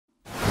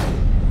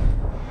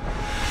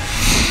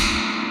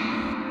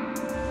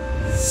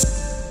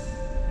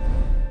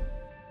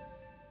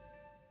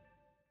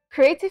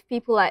Creative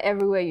people are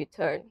everywhere you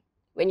turn.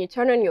 When you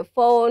turn on your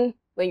phone,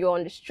 when you're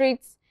on the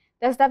streets,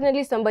 there's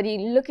definitely somebody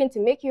looking to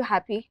make you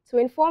happy, to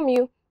inform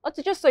you, or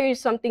to just show you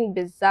something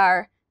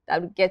bizarre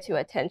that would get your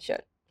attention.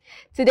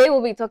 Today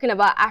we'll be talking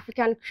about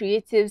African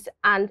creatives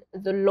and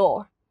the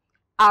law.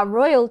 Are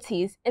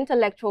royalties,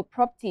 intellectual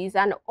properties,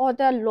 and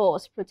other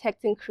laws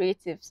protecting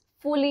creatives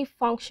fully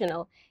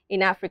functional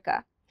in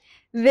Africa?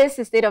 This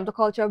is State of the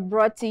Culture,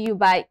 brought to you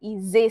by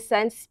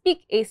Izesan.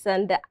 Speak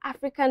Esan, the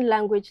African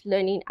language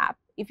learning app.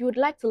 If you would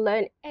like to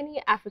learn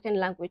any African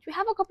language, we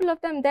have a couple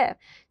of them there.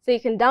 So you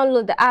can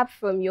download the app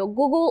from your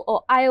Google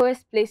or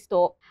iOS Play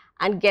Store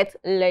and get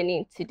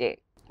learning today.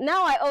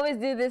 Now, I always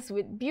do this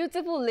with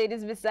beautiful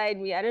ladies beside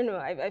me. I don't know,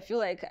 I feel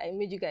like I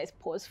made you guys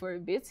pause for a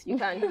bit. You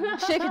can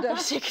shake it up,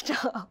 shake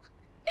it up.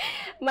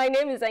 My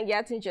name is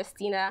Angiatin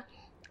Justina.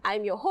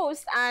 I'm your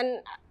host, and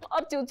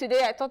up till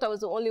today, I thought I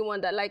was the only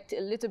one that liked a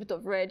little bit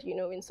of red, you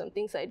know, in some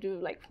things I do,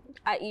 like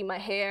i.e. my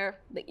hair,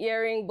 the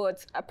earring,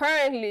 but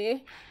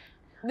apparently,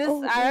 this,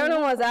 I don't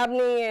know what's happening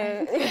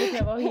here.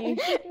 I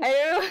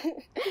don't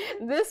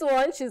know. This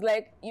one, she's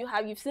like,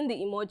 you've seen the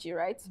emoji,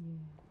 right?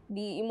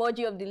 The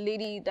emoji of the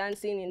lady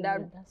dancing in that,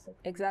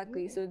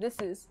 exactly. So this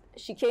is,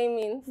 she came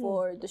in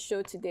for the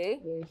show today,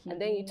 and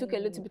then you took a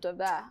little bit of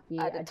that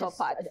at the top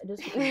part.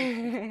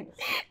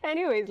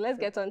 Anyways, let's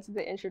get on to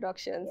the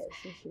introductions.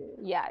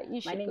 Yes, you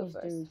should. My name go is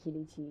first.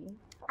 Kilichi.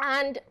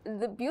 And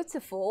the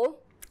beautiful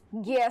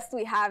guest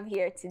we have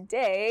here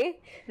today,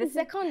 the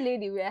second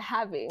lady we're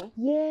having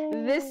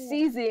this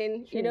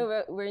season. You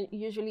know, we're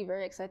usually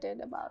very excited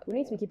about. We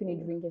need to be keeping a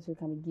drink so we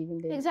can be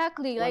giving them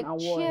Exactly, like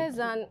award. Cheers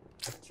and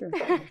True.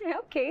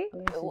 okay.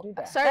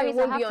 Sorry, we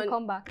won't be to on.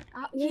 come back.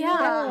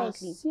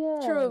 Yes,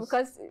 yes. true,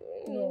 because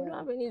we don't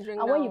have any drink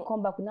And now. when you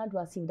come back, we now do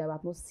as if that we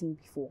have not seen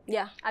before.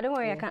 Yeah, I don't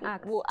worry, I can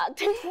act. we'll act.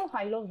 Oh,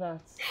 I love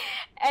that.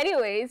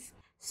 Anyways,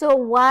 so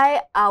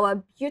why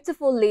our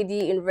beautiful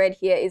lady in red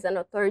here is an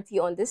authority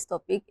on this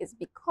topic is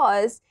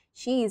because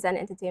she is an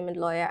entertainment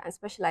lawyer and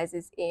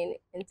specializes in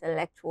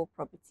intellectual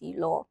property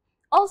law.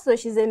 Also,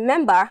 she's a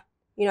member,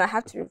 you know, I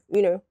have to,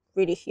 you know,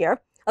 read it here,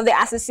 of the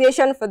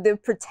Association for the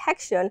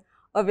Protection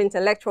of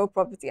Intellectual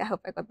Property. I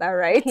hope I got that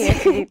right.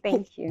 Yes,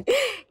 thank you.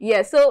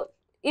 Yeah, so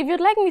if you'd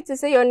like me to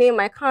say your name,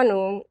 I can.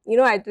 You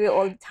know, I do it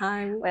all the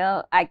time.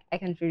 Well, I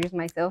can introduce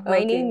myself. My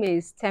name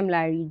is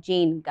Temlari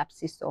Jane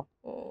Gapsiso.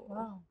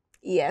 Wow.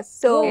 Yes,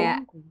 so yeah.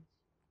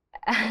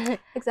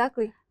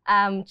 exactly.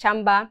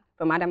 Chamba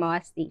from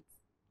Adamawa State.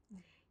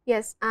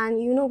 Yes,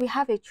 and you know, we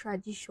have a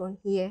tradition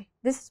here.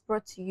 This is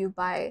brought to you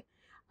by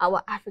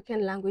our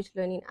African language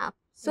learning app.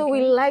 So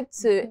we like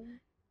to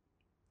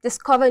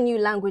discover new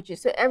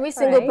languages. So every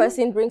single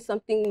person brings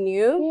something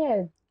new.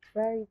 Yeah,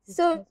 very.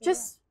 So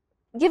just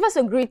give us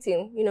a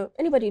greeting. You know,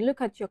 anybody look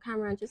at your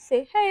camera and just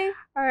say, hey.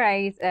 All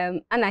right,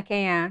 Anna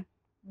Kenya.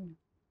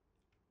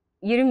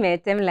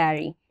 Yurime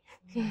Temlari.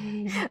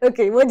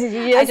 Okay, what did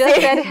you I just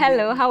say? said,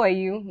 hello, how are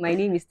you? My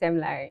name is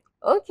Temlari.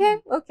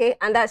 Okay,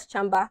 and that's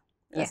Chamba.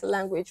 That's Yes. a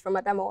language from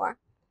Adamawa.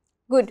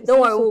 Good, don't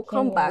worry, we'll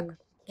come back.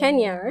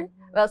 Kenya, right?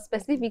 Well,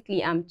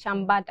 specifically,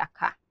 Chamba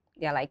Daka.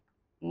 They're like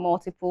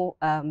multiple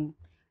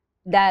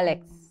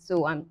dialects.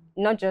 So I'm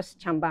not just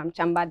Chamba, I'm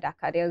Chamba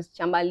Daka. There's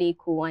Chamba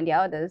Leku and the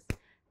others.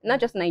 Not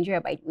just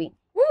Nigeria, by the way.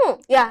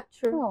 Yeah,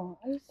 true. Oh,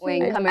 We're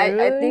in I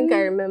Cameroon. think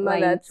I remember we're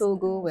that. in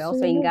Togo. We're So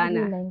also you in know you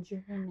Ghana.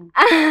 Nigerian.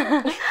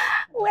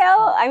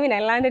 Well, I mean, I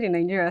landed in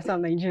Nigeria, so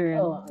I'm Nigerian.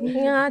 Oh,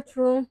 Yeah,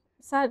 true.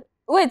 Sad.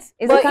 Wait,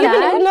 Is but it even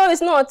sad? no,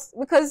 it's not,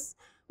 because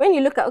when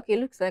you look at, okay, it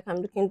looks like I'm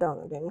looking down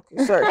on them.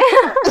 Okay, sorry.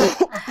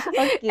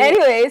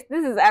 Anyways,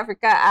 this is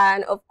Africa,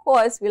 and of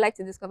course, we like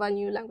to discover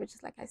new languages,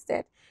 like I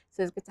said.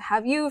 So it's good to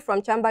have you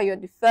from Chamba. You're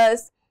the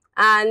first,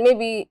 and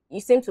maybe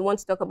you seem to want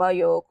to talk about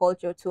your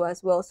culture too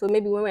as well. So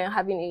maybe when we're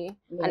having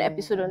an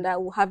episode on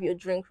that, we'll have your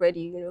drink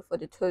ready, you know, for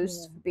the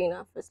toast for being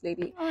our first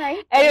lady. All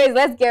right. Anyways,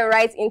 let's get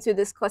right into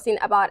discussing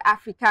about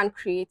African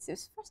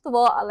creatives. First of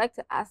all, I'd like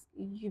to ask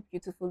you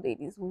beautiful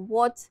ladies,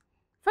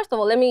 first of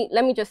all, let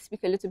me just speak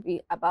a little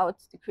bit about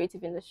the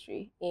creative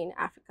industry in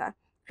Africa.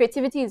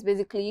 Creativity is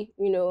basically,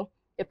 you know,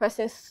 a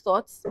person's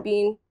thoughts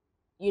being,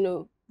 you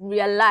know,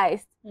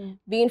 realized,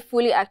 being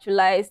fully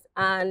actualized,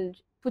 and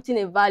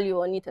putting a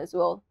value on it as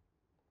well.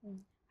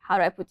 How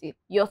do I put it?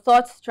 Your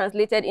thoughts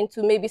translated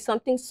into maybe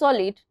something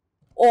solid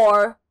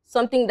or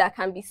something that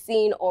can be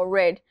seen or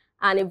read,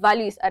 and a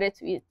value is added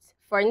to it.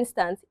 For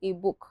instance, a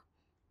book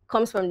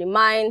comes from the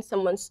mind,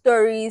 someone's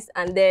stories,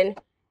 and then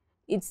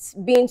it's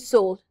being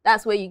sold.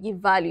 That's where you give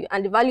value,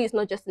 and the value is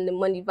not just in the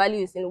money.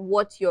 Value is in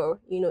what you're,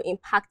 you know,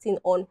 impacting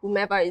on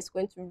whomever is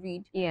going to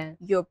read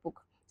your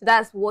book. So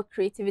that's what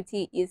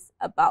creativity is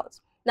about.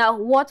 Now,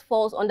 what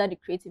falls under the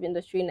creative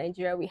industry in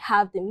Nigeria? We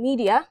have the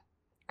media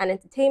and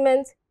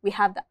entertainment. We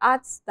have the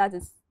arts, that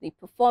is the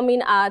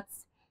performing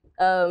arts,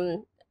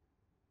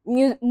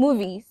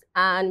 movies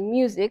and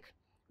music.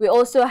 We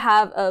also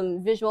have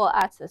visual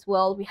arts as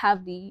well. We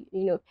have the,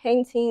 you know,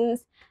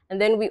 paintings,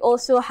 and then we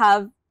also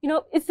have you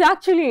know, it's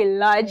actually a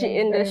large Yeah, very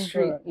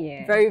industry. broad.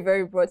 Yeah. Very,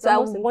 very broad. It's So I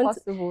almost want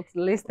impossible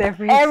to list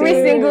everything. every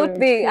single True,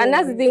 thing, and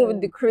that's the thing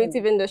with the true.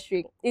 creative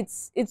industry.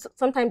 It's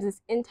sometimes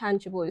it's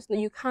intangible. It's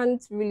you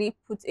can't really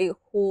put a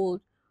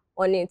hold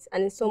on it,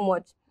 and it's so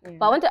much. Yeah.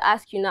 But I want to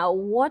ask you now,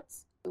 what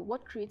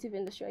creative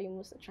industry are you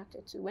most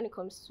attracted to when it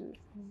comes to,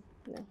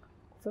 you know?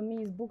 For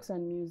me, it's books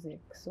and music.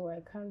 So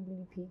I can't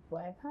really pick, but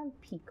I can't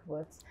pick.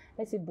 But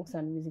let's say books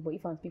and music. But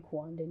if I pick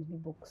one, then it'd be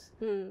books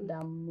that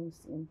I'm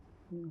most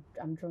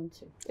I'm drawn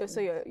to. Oh, so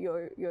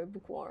you're a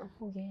bookworm.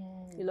 Oh yeah.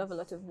 You love a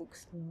lot of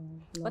books.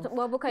 Love.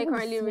 What book are you Even the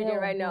currently reading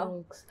smell right of now?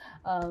 books.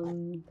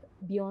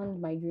 Beyond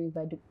My Dreams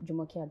by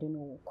Jumoke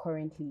Adono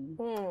currently.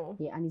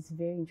 Yeah, and it's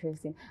very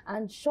interesting.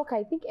 And shock,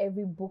 I think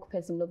every book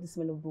person loves the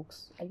smell of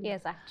books.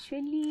 Yes,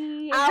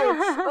 actually.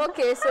 Ouch.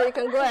 Okay, so you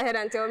can go ahead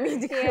and tell me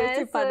the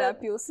creative part that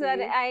appeals to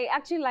you. I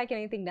actually like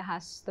anything that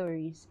has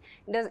stories.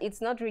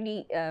 It's not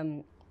really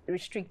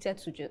restricted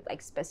to just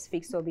like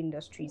specific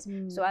sub-industries.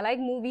 So I like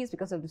movies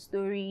because of the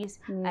stories.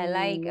 I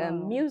like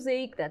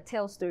music that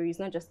tells stories,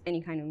 not just any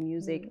kind of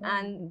music,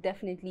 and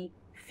definitely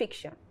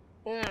fiction.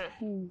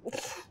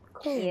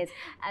 Cool. Yes,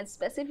 and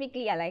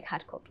specifically I like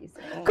hard copies.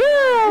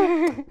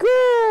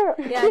 Girl.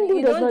 Yeah, Kindle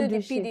you does don't not do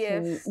the shit to me.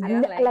 PDF. I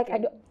don't like I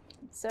it. don't.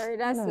 Sorry,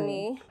 that's No.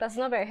 me. That's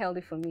not very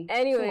healthy for me.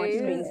 Anyways. Too much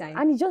screen time.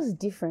 And it's just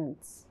different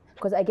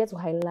because I get to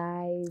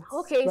highlight.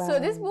 Okay, so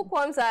these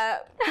bookworms are,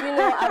 you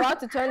know, about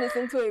to turn this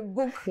into a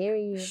book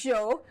Period.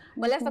 show.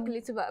 But let's talk a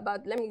little bit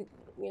about, let me,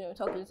 you know,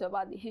 talk a little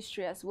about the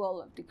history as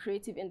well of the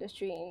creative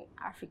industry in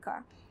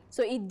Africa.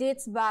 So it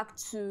dates back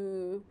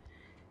to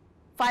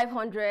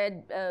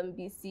 500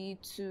 BC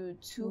to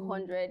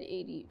 200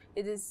 AD.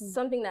 It is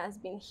something that has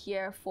been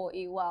here for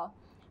a while.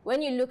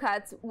 When you look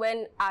at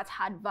when art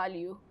had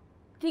value,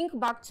 think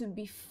back to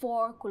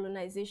before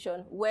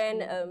colonization, when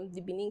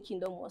the Benin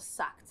Kingdom was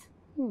sacked.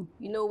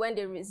 You know, when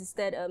they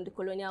resisted the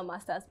colonial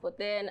masters, but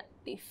then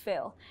they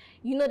fell.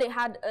 You know, they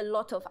had a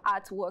lot of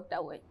artwork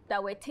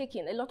that were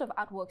taken, a lot of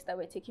artworks that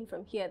were taken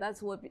from here.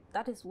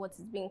 That is what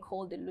is being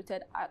called the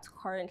looted art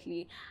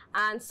currently.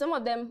 And some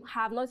of them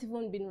have not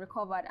even been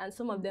recovered, and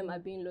some of them are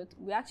being looted.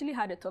 We actually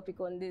had a topic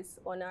on this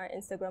on our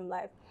Instagram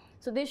Live.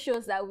 So this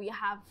shows that we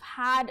have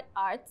had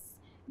arts,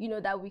 you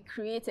know, that we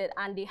created,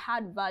 and they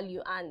had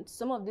value, and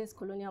some of these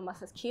colonial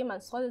masters came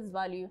and saw this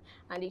value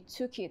and they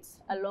took it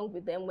along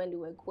with them when they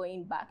were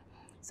going back.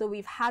 So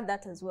we've had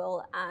that as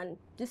well, and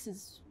this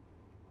is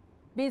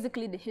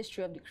basically the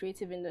history of the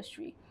creative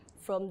industry,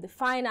 from the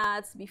fine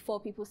arts before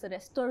people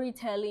started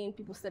storytelling,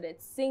 people started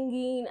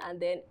singing,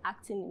 and then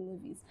acting in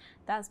movies.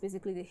 That's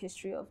basically the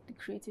history of the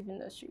creative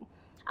industry.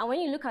 And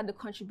when you look at the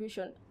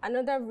contribution,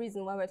 another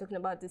reason why we're talking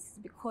about this is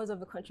because of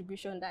the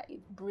contribution that it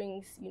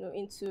brings, you know,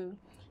 into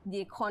the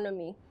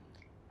economy.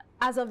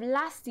 As of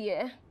last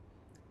year,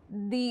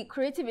 the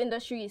creative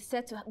industry is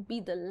said to be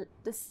the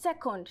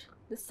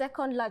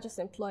second largest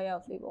employer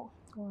of labor.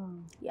 Wow.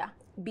 Yeah,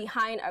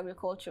 behind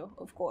agriculture,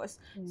 of course.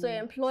 So it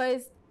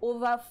employs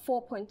over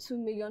 4.2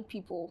 million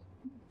people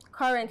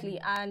currently,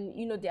 and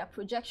you know, there are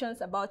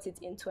projections about it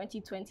in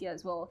 2020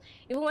 as well.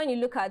 Even when you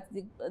look at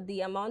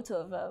the amount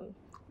of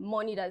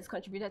money that is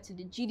contributed to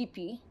the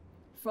GDP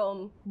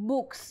from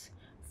books,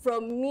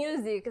 from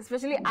music,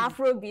 especially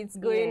Afro beats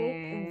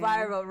going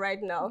viral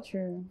right now.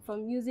 True.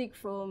 From music,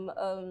 from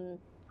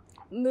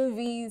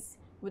movies,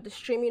 with the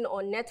streaming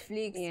on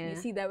Netflix, you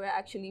see that we're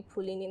actually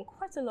pulling in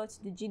quite a lot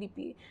to the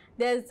GDP.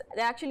 They're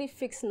actually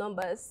fixed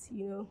numbers,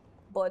 you know,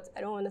 but I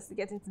don't want us to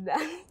get into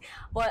that.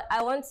 But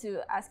I want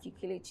to ask you,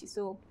 Kelechi,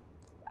 so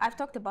I've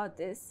talked about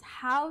this.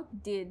 How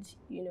did,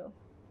 you know,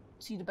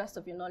 to the best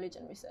of your knowledge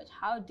and research,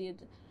 how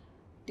did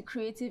the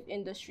creative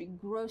industry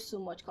grow so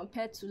much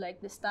compared to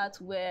like the start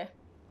where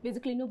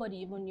basically nobody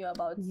even knew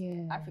about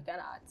African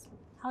art?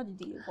 How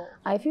did it evolve?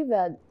 I feel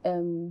that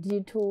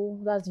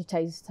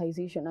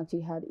digitization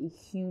actually had a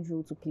huge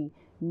role to play,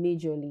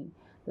 majorly,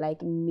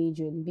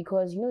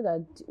 because you know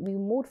that we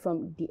moved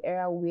from the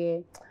era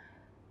where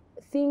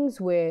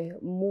things were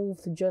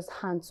moved just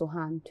hand to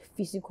hand,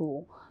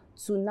 physical,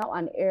 to now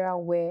an era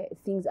where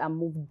things are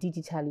moved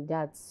digitally.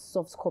 That's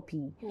soft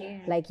copy.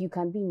 Like you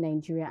can be in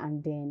Nigeria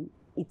and then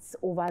it's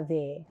over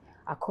there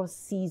across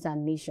seas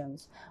and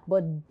nations.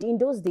 But in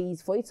those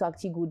days, for it to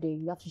actually go there,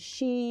 you have to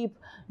ship,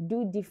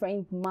 do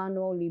different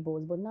manual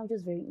labors, but now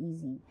just very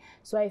easy.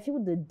 So I feel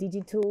the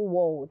digital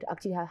world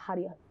actually has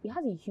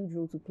a huge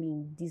role to play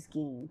in this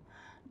game.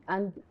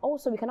 And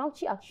also we can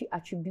actually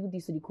attribute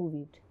this to the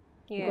COVID.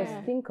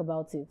 Because think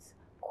about it,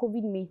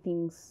 COVID made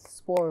things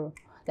spoil.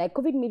 Like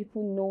COVID made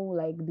people know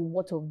like the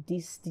what of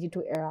this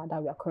digital era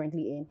that we are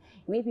currently in.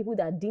 It made people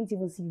that didn't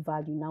even see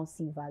value now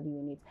see value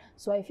in it.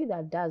 So I feel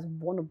that that's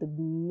one of the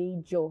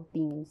major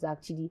things that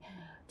actually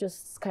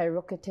just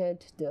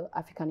skyrocketed the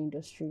African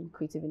industry,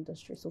 creative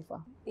industry so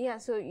far. Yeah,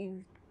 so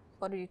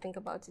what do you think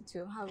about it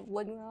too?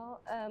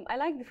 I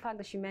like the fact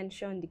that she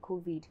mentioned the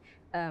COVID,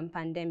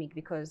 pandemic,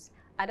 because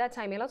at that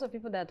time, a lot of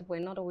people that were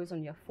not always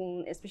on their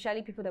phone,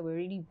 especially people that were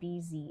really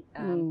busy,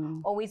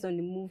 always on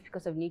the move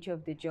because of the nature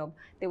of the job.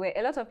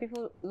 A lot of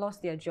people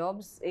lost their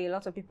jobs. A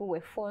lot of people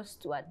were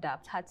forced to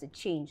adapt, had to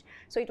change.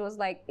 So it was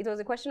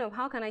a question of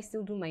how can I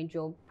still do my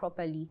job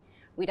properly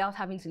without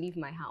having to leave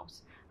my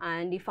house.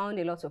 And they found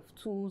a lot of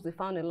tools, they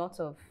found a lot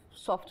of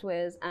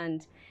softwares,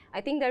 and I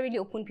think that really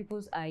opened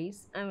people's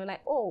eyes. And we're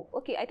like, oh,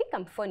 okay, I think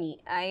I'm funny.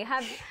 I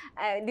have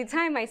the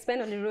time I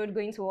spend on the road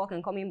going to work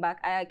and coming back,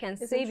 I can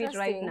save it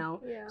right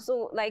now. Yeah.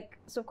 So like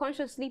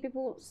subconsciously,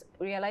 people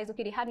realized,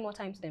 okay, they had more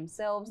time to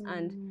themselves,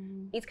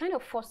 and it kind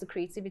of forced the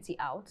creativity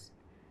out.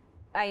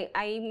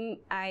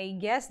 I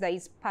guess that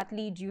it's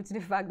partly due to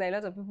the fact that a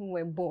lot of people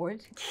were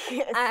bored,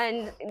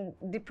 and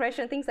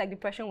depression, things like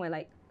depression were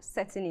like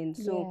setting in.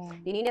 So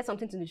they needed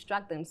something to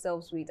distract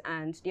themselves with,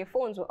 and their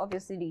phones were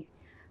obviously the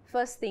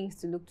first things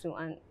to look to.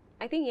 And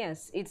I think,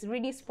 yes, it's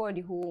really spoiled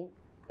the whole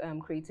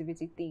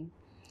creativity thing.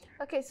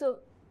 Okay, so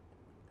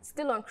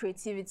still on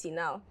creativity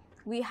now,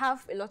 we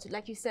have a lot,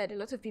 like you said, a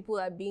lot of people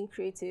are being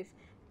creative.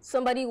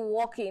 Somebody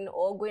walking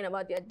or going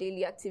about their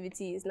daily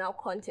activity is now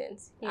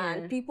content,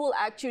 and people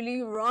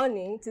actually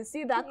running to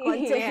see that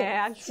content.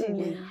 Yeah,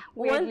 actually,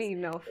 weirdly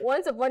enough.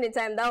 Once upon a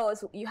time, that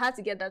was, you had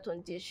to get that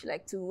on dish,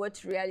 like to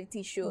watch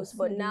reality shows.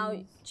 But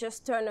now,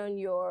 just turn on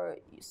your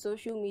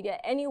social media,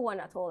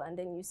 anyone at all, and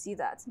then you see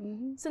that.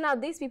 So now,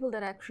 these people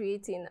that are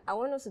creating, I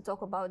want us to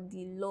talk about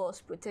the laws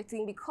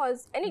protecting,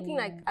 because anything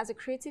like, as a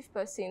creative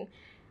person,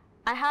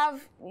 I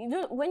have, you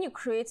know, when you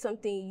create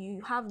something, you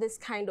have this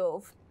kind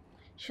of,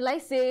 shall I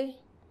say,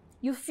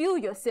 you feel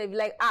yourself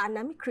like,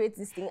 let me create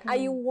this thing,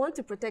 and you want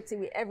to protect it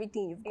with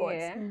everything you've got.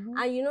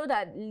 And you know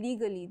that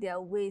legally there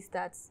are ways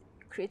that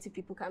creative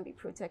people can be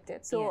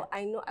protected. So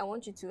I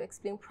want you to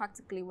explain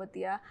practically what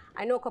they are.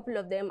 I know a couple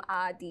of them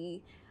are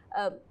the,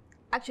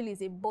 actually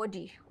it's a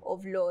body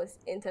of laws,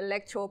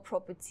 intellectual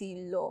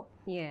property law.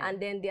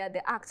 And then there are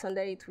the acts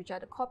under it, which are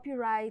the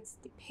copyrights,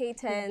 the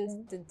patents,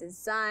 the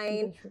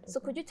design. So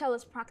could you tell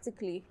us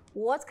practically,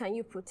 what can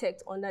you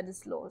protect under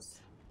these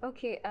laws?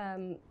 Okay,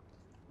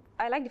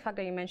 I like the fact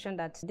that you mentioned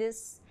that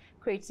this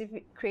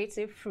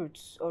creative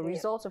fruits or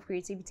results of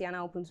creativity are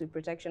now open to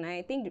protection. And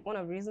I think one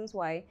of the reasons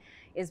why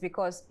is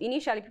because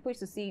initially people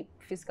used to see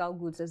physical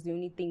goods as the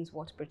only things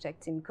worth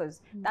protecting, because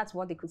that's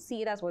what they could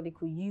see, that's what they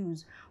could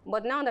use.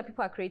 But now that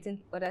people are creating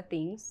other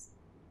things,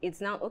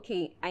 it's now,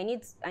 okay, I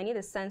need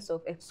a sense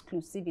of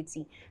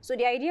exclusivity. So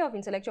the idea of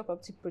intellectual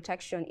property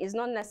protection is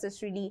not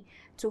necessarily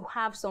to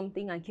have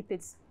something and keep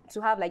it,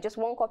 to have like just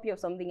one copy of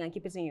something and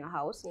keep it in your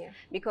house.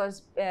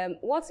 Because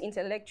what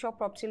intellectual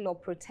property law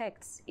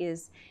protects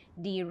is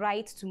the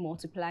right to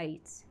multiply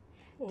it,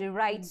 the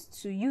right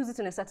to use it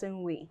in a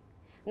certain way,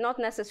 not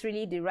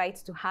necessarily the right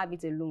to have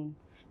it alone.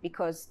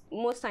 Because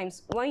most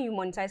times when you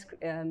monetize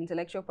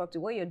intellectual property,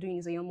 what you're doing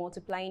is that you're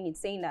multiplying it,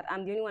 saying that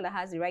I'm the only one that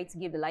has the right to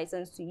give the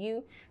license to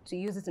you to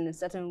use it in a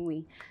certain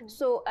way.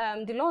 So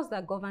the laws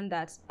that govern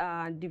that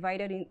are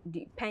divided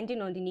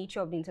depending on the nature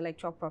of the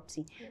intellectual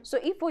property. So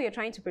if what you're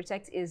trying to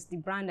protect is the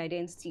brand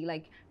identity,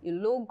 like your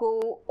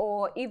logo,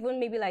 or even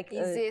maybe like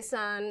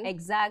Izesan.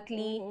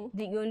 Exactly,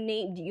 your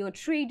name, your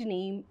trade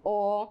name,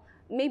 or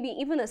maybe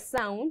even a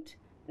sound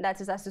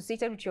that is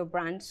associated with your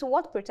brand. So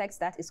what protects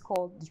that is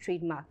called the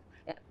trademark.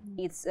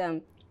 It's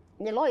the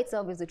law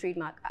itself is the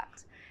Trademark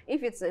Act.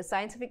 If it's a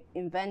scientific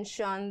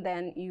invention,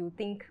 then you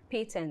think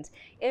patent.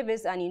 If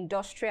it's an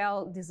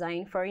industrial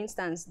design, for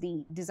instance,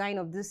 the design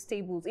of these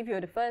tables, if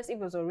you're the first, if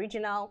it was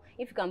original,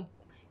 if you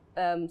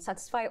can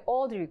satisfy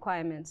all the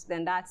requirements,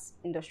 then that's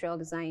industrial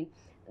design.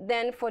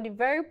 Then for the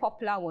very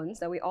popular ones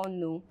that we all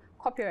know,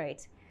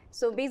 copyright.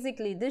 So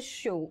basically this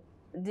show,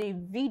 the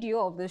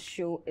video of this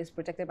show is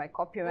protected by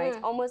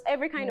copyright. Almost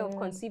every kind of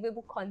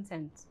conceivable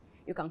content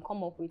you can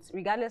come up with,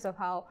 regardless of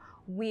how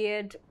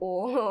weird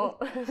or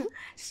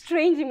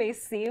strange it may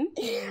seem.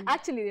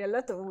 Actually, there are a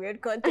lot of weird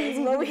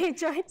content, but we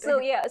try to. So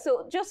yeah,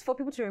 so just for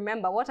people to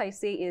remember, what I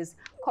say is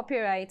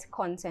copyright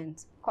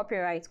content.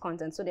 Copyright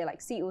content. So they're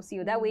like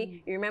COCO. That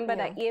way you remember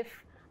that if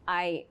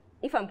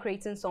I'm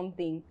creating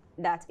something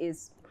that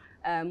is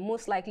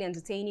most likely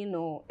entertaining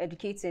or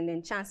educating,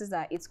 then chances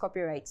are it's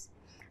copyright.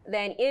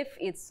 Then if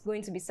it's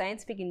going to be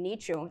scientific in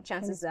nature,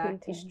 chances are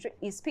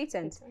it's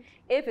patent.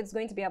 If it's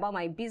going to be about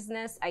my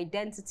business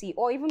identity,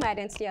 or even my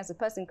identity as a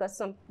person,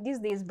 because these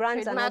days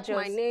brands are not just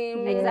my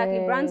name. Exactly,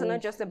 brands are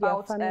not just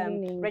about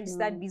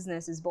registered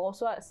businesses, but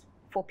also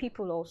for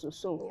people also.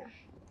 So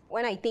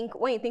when you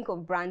think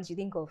of brands, you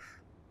think of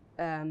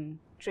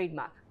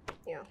trademark.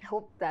 I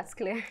hope that's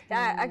clear.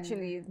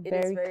 Actually, it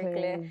is very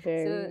clear.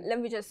 So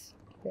let me just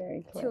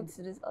tilt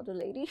to this other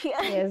lady here.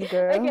 Yes,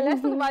 girl. Okay,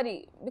 let's talk about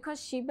it, because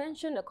she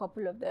mentioned a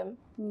couple of them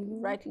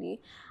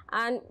rightly,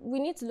 and we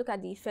need to look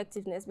at the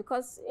effectiveness,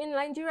 because in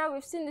Nigeria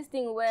we've seen this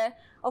thing where,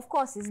 of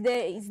course, it's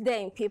there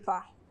in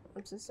paper.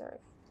 I'm so sorry.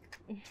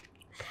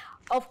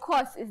 Of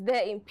course, it's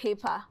there in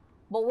paper,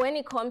 but when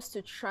it comes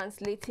to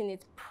translating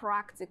it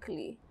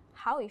practically,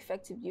 how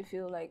effective do you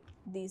feel like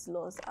these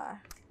laws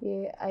are?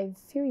 Yeah, I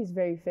feel it's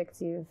very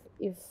effective.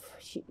 If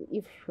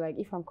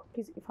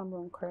I'm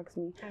wrong, correct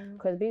me.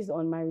 Because based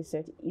on my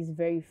research, it's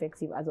very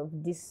effective as of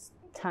this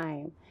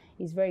time.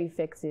 It's very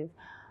effective,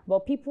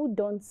 but people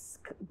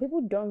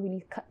can't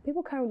really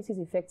see it's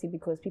effective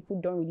because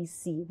people don't really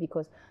see,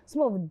 because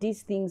some of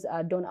these things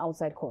are done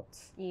outside court.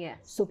 Yes.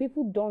 So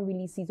people don't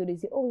really see. So they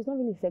say, oh, it's not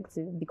really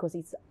effective because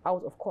it's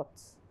out of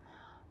court.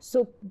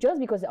 So just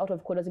because it's out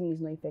of court doesn't mean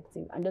it's not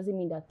effective, and doesn't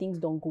mean that things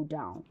don't go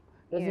down.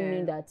 Doesn't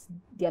mean that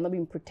they are not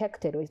being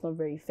protected or it's not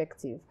very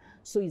effective.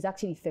 So it's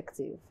actually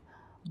effective.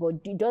 But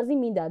it doesn't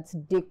mean that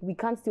we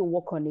can't still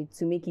work on it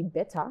to make it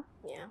better,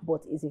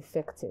 but it's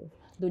effective.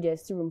 Though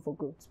there's still room for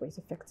growth, but it's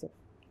effective.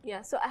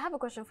 Yeah, so I have a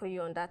question for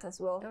you on that as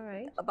well. All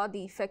right. About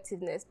the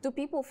effectiveness. Do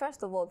people,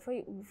 first of all,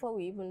 before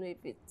we even know if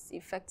it's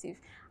effective,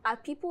 are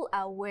people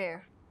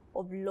aware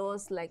of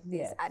laws like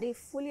this? Yes. Are they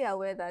fully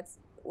aware that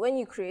when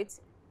you create,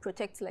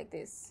 protect like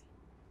this?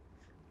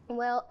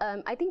 Well,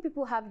 I think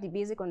people have the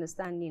basic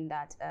understanding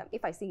that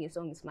if I sing a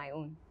song, it's my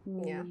own.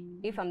 Yeah.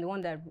 If I'm the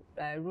one that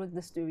wrote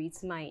the story,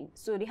 it's mine.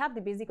 So they have the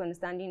basic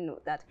understanding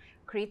that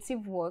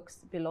creative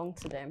works belong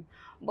to them.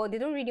 But they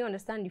don't really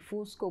understand the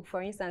full scope.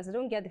 For instance, they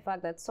don't get the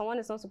fact that someone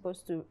is not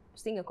supposed to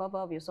sing a cover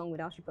of your song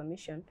without your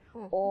permission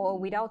or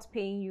without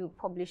paying you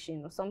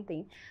publishing or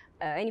something,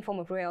 any form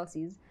of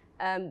royalties.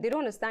 They don't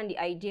understand the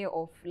idea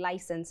of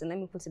license, and let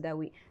me put it that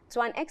way.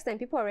 To an extent,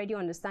 people already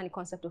understand the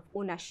concept of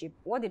ownership.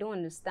 What they don't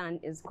understand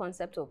is the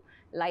concept of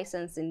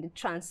licensing, the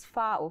transfer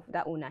of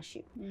that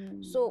ownership.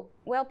 So,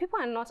 well, people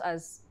are not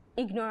as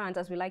ignorant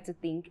as we like to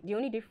think. The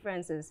only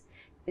difference is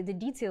the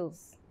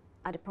details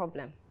are the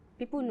problem.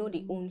 People know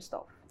they own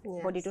stuff,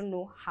 but they don't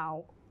know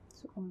how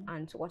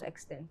and to what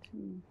extent.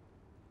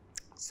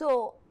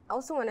 So, I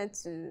also wanted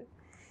to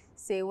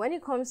say, when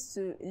it comes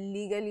to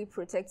legally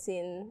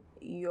protecting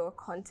your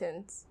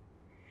content,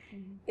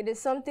 it is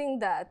something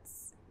that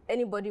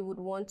anybody would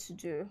want to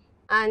do.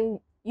 And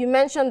you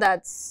mentioned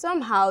that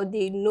somehow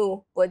they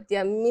know, but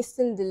they're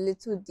missing the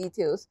little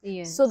details.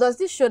 Yes. So does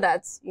this show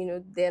that,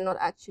 they're not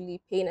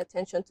actually paying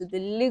attention to the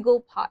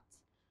legal part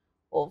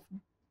of,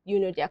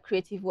 their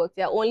creative work?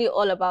 They're only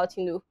all about,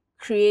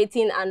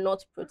 creating and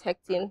not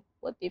protecting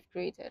what they've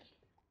created.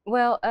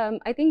 Well,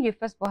 I think you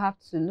first of all have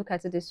to look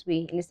at it this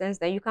way, in the sense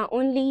that you can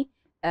only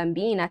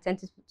be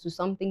inattentive to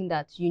something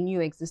that you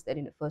knew existed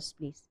in the first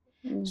place.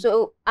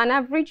 So an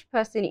average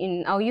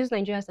person I'll use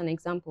Nigeria as an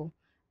example.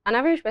 An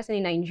average person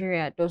in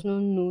Nigeria does not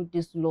know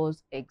these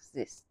laws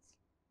exist.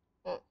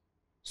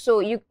 So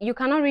you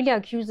cannot really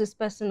accuse this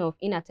person of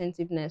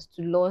inattentiveness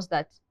to laws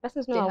that person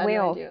is not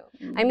aware of.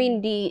 I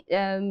mean,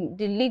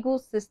 the legal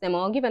system,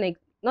 or I'll give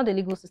not the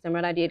legal system,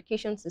 rather the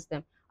education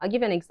system. I'll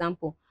give an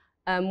example.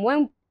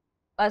 When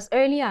as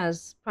early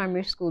as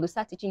primary school, they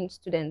start teaching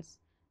students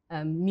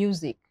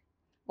music.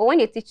 But when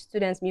they teach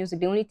students music,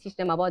 they only teach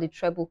them about the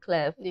treble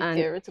clef and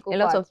a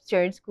lot of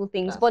theoretical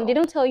things. But they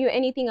don't tell you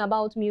anything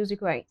about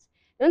music rights.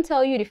 They don't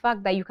tell you the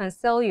fact that you can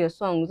sell your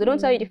songs. They don't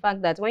tell you the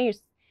fact that when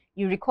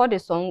you record a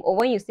song or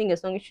when you sing a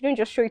song, you shouldn't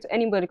just show it to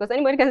anybody because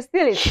anybody can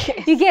steal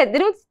it. You get? They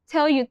don't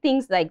tell you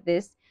things like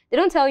this. They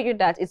don't tell you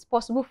that it's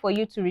possible for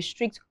you to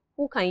restrict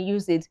who can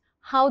use it,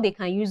 how they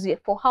can use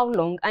it, for how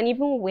long, and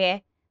even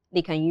where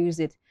they can use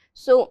it.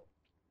 So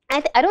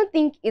I don't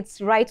think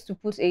it's right to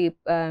put a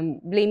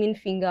blaming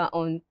finger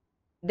on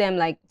them,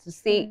 like to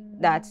say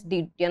that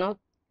they're not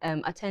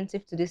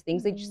attentive to these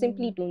things. They just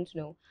simply don't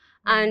know.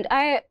 And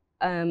I,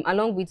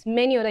 along with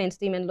many other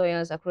entertainment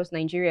lawyers across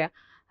Nigeria,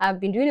 have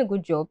been doing a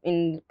good job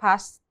in the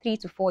past 3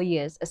 to 4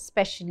 years,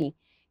 especially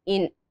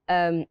in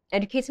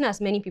educating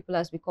as many people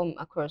as we come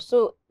across.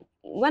 So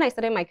when I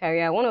started my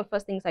career, one of the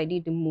first things I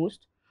did the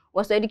most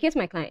was to educate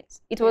my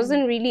clients. It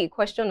wasn't really a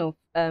question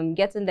of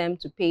getting them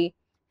to pay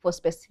for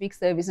specific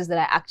services that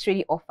I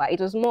actually offer. It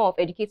was more of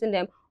educating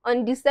them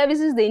on the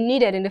services they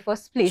needed in the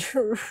first place.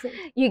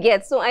 You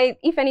get? So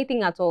if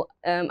anything at all,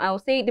 I will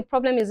say the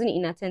problem isn't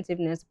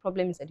inattentiveness, the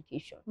problem is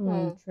education.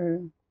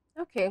 True.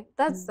 Okay,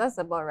 that's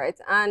about right.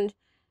 And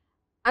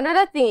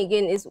another thing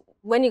again is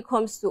when it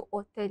comes to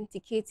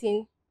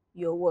authenticating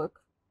your work.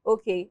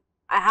 Okay,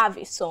 I have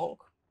a song.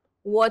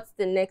 What's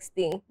the next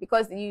thing?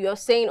 Because you're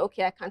saying,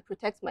 okay, I can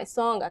protect my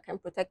song, I can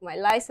protect my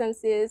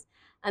licenses.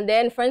 And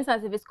then, for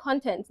instance, if it's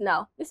content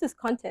now, this is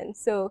content.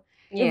 So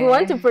if we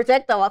want to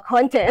protect our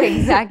content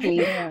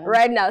exactly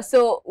right now,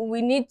 so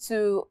we need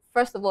to,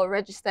 first of all,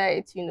 register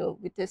it,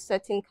 with a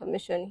certain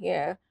commission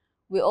here.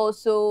 We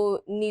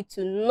also need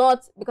to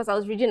not, because I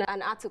was reading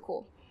an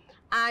article,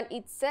 and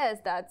it says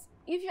that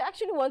if you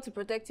actually want to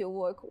protect your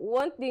work,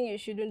 one thing you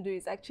shouldn't do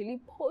is actually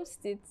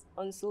post it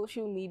on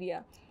social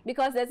media.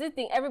 Because there's this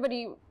thing,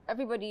 everybody,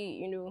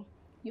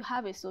 you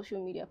have a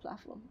social media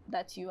platform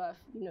that you have,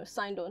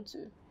 signed on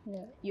to.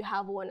 Yeah. You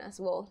have one as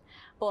well.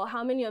 But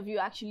how many of you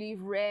actually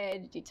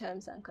read the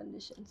terms and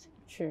conditions?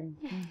 True.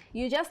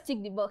 You just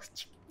tick the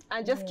box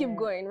and just keep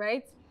going,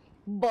 right?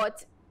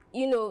 But,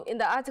 in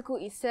the article,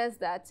 it says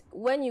that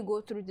when you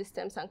go through these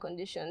terms and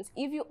conditions,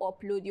 if you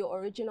upload your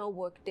original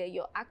work there,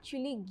 you're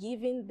actually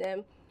giving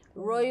them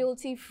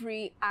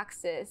royalty-free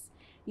access,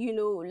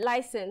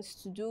 license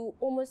to do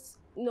almost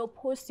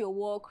post your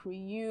work,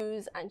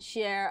 reuse and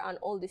share and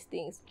all these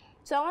things.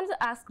 So I want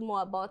to ask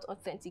more about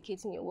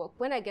authenticating your work.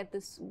 When I get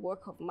this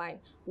work of mine,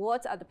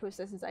 what are the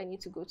processes I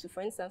need to go to?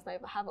 For instance,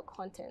 if I have a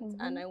content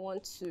and I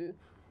want to,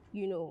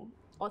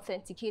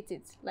 authenticate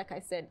it, like I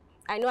said.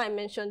 I know I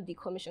mentioned the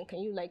commission. Can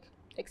you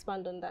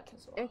expand on that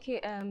as well? Okay,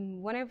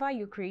 whenever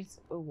you create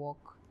a work,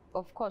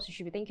 of course, you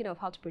should be thinking of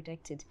how to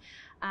protect it.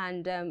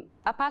 And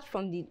apart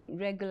from the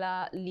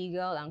regular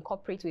legal and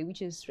corporate way,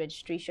 which is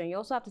registration, you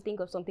also have to think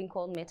of something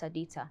called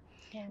metadata.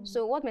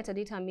 So what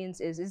metadata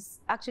means is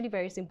actually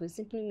very simple. It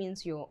simply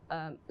means your,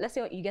 let's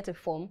say you get a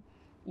form,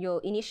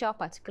 your initial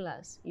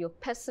particulars, your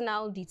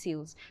personal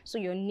details. So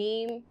your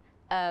name,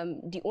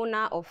 the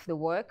owner of the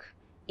work,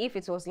 if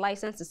it was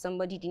licensed to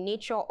somebody, the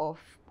nature of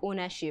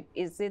ownership,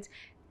 is it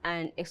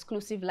an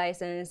exclusive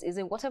license, is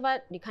it whatever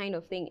the kind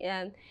of thing,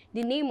 and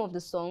the name of the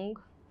song,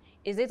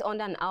 is it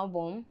under an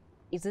album,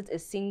 is it a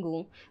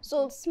single?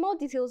 So small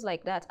details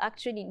like that,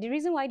 actually, the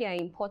reason why they are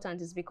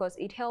important is because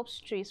it helps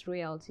trace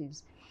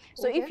royalties.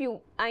 So if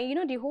you,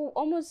 and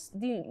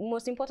the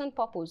most important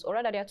purpose, or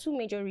rather there are two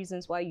major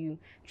reasons why you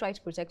try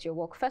to protect your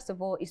work. First of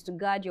all is to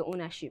guard your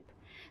ownership.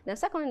 Then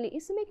secondly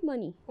is to make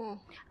money.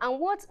 And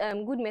what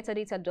good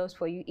metadata does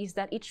for you is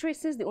that it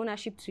traces the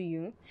ownership to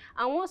you.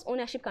 And once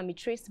ownership can be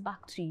traced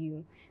back to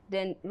you,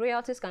 then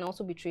royalties can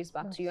also be traced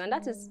back to you. And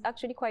that is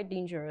actually quite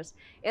dangerous.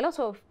 A lot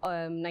of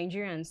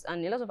Nigerians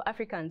and a lot of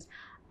Africans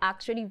are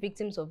actually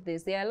victims of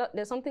this.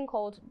 There's something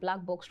called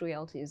black box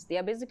royalties. They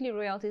are basically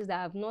royalties that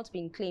have not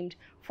been claimed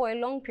for a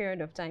long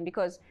period of time,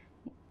 because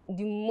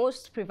the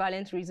most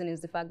prevalent reason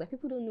is the fact that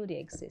people don't know they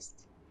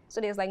exist.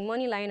 So there's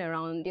money lying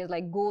around, there's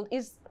gold.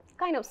 It's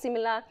kind of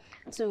similar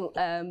to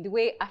the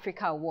way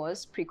Africa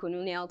was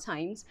pre-colonial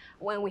times,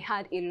 when we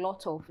had a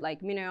lot of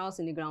minerals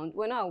in the ground.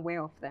 We're not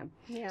aware of them.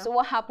 So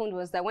what happened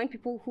was that when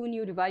people who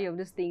knew the value of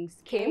these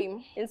things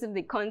came into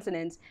the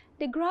continent,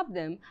 they grabbed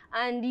them.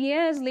 And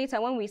years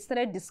later, when we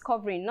started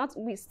discovering,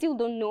 we still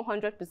don't know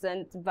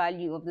 100%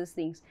 value of these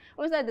things.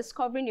 When we started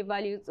discovering the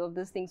values of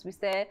these things, we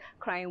started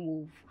crying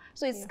wolf.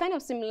 So it's kind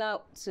of similar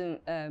to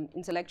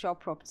intellectual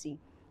property.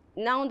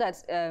 Now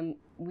that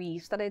we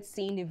started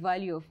seeing the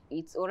value of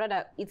it, or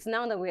rather, it's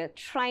now that we're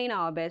trying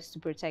our best to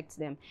protect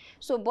them.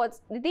 So, but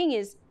the thing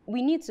is,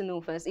 we need to know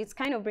first. It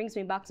kind of brings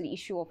me back to the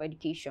issue of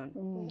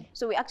education.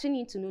 So we actually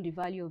need to know the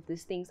value of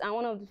these things. And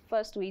one of the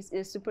first ways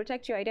is to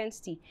protect your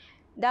identity.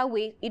 That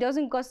way, it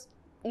doesn't, because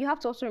you have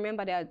to also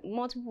remember that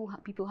multiple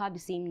people have the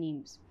same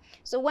names.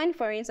 So when,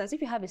 for instance,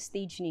 if you have a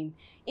stage name,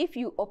 if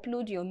you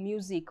upload your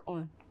music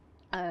on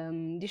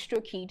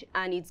DistroKid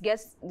and it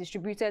gets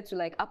distributed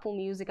to Apple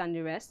Music and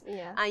the rest,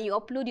 and you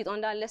upload it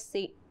under, let's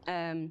say,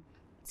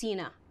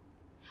 Tina,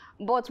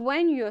 but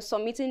when you're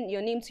submitting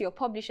your name to your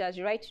publishers,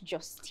 you write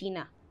just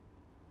Tina.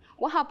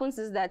 What happens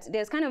is that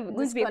there's kind of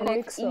going to be a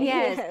connection.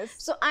 Yes.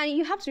 So, and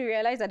you have to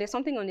realize that there's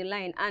something on the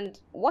line, and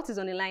what is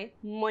on the line?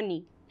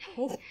 Money.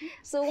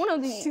 So one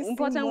of the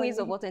important ways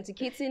of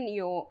authenticating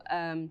your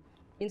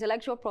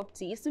intellectual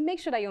property is to make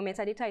sure that your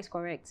metadata is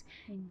correct.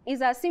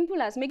 It's as simple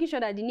as making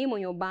sure that the name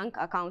on your bank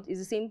account is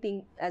the same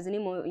thing as the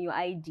name on your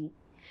ID.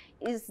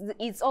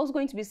 It's also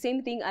going to be the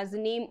same thing as the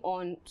name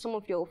on some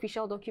of your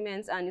official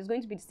documents, and it's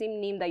going to be the same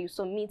name that you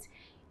submit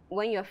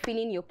when you're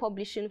filling your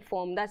publishing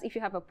form. That's if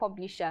you have a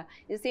publisher.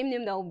 The same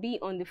name that will be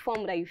on the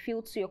form that you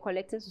fill to your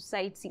collecting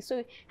society. So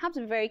you have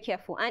to be very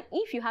careful. And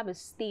if you have a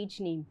stage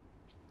name,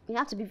 you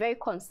have to be very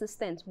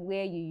consistent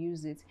where you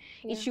use it.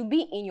 It should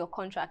be in your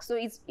contract. So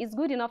it's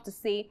good enough to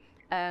say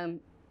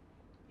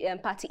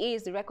Party A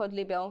is the record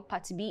label,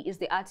 Party B is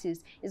the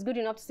artist. It's good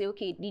enough to say,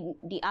 okay,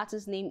 the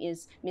artist's name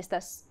is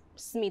Mr.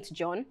 Smith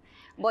John.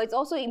 But it's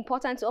also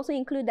important to also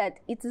include that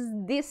it is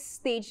this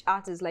stage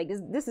artist,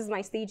 this is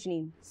my stage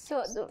name.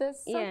 So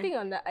there's something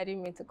on that. I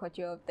didn't mean to cut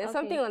you off. There's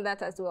something on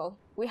that as well.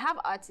 We have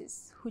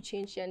artists who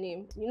change their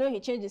name. He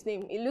changed his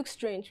name. It looks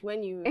strange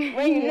when you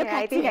look at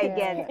I think I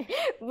get it.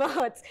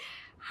 But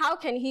how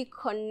can he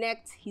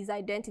connect his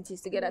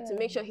identities together to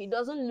make sure he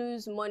doesn't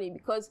lose money?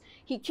 Because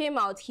he came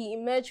out, he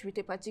emerged with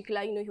a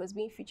particular, he was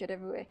being featured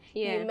everywhere.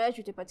 He emerged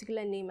with a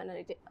particular name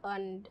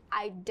and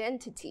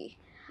identity.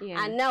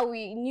 And now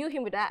we knew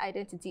him with that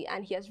identity,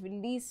 and he has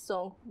released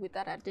song with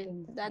that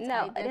identity.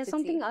 Now, there's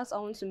something else I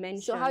want to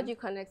mention. So how do you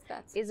connect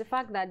that? Is the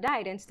fact that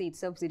identity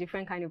itself is a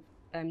different kind of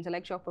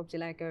intellectual property,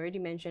 like I already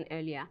mentioned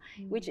earlier,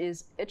 which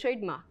is a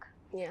trademark.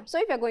 So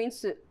if you're going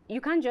to,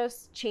 you can't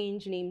just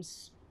change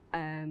names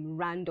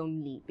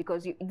randomly,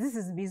 because this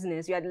is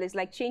business. It's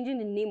like changing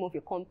the name of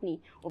your company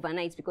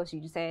overnight because you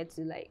decided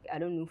to, I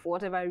don't know, for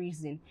whatever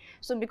reason.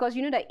 So because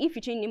you know that if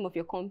you change the name of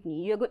your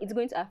company, it's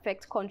going to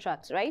affect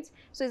contracts, right?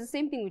 So it's the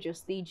same thing with your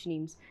stage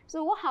names.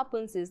 So what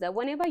happens is that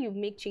whenever you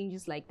make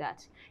changes like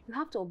that, you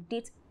have to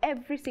update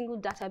every single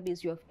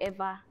database you have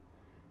ever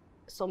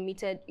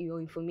submitted your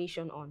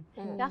information on.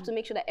 You have to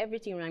make sure that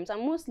everything rhymes,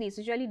 and mostly it's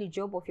usually the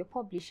job of your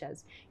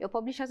publishers. Your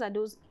publishers are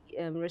those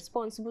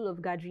responsible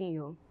of gathering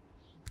your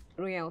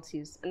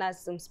royalties, and that's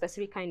some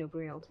specific kind of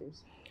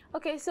royalties.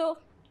 Okay, so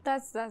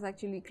That's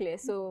actually clear.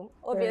 So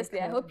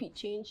obviously, I hope he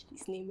changed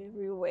his name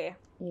everywhere.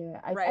 Yeah,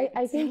 Right.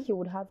 I think he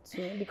would have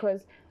to,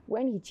 because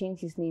when he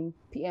changed his name,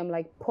 PM,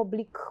 like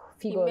public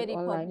figure made it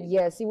online, public.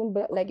 yes, even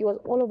like it was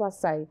all over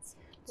sites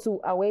to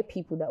aware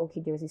people that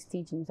okay, there was a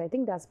stage name. So I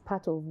think that's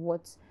part of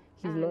what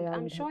his lawyer.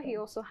 I'm would sure have he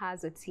done. also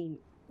has a team.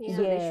 Yeah.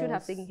 So they should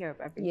have Yes. taken care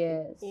of everything.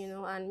 Yes. You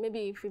know, and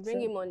maybe if we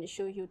bring him on the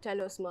show, he'll tell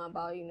us more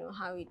about, you know,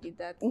 how he did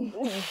that.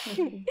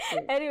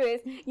 Anyways,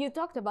 you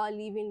talked about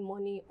leaving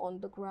money on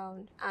the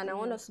ground, and I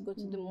want us to go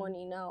to the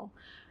money now.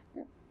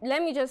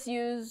 Let me just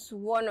use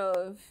one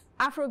of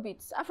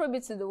Afrobeats.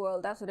 Afrobeats to the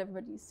world, that's what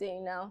everybody's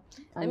saying now.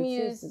 Let And me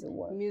it is use to the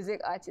world. music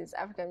artists,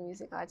 African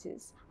music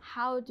artists.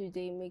 How do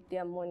they make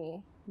their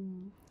money?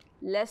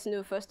 Let's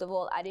know, first of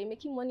all, are they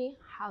making money?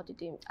 How do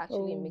they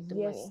actually make the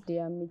yes, money? they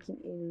are making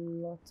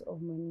a lot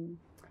of money.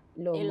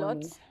 A A lot?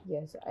 money.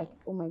 Yes.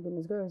 Oh my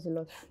goodness, girl, it's a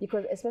lot.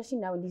 Because especially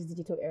now in this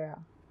digital era,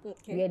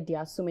 Okay. where there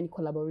are so many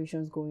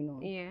collaborations going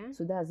on. Yeah.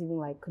 So that's even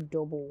like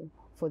double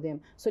for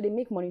them. So they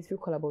make money through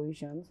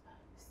collaborations,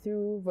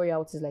 through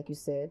royalties, like you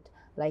said.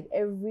 Like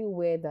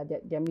everywhere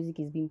that their music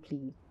is being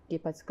played, the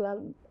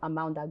particular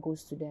amount that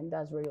goes to them,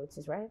 that's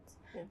royalties, right?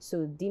 Yeah.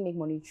 So they make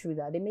money through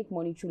that. They make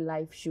money through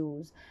live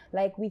shows.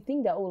 Like we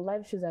think that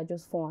live shows are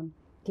just fun.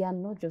 They are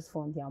not just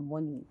fun, they are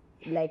money.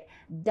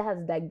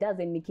 That's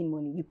them making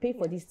money. You pay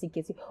for these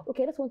tickets.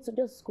 Okay, let's want to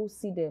just go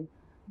see them.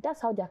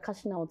 That's how they're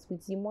cashing out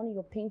with the money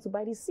you're paying to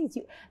buy the seats.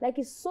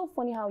 It's so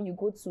funny how you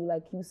go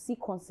to you see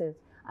concerts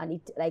and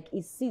it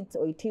a seat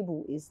or a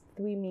table is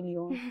 3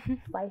 million,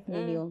 5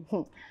 million.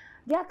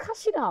 They are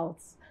cashing out.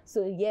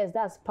 So yes,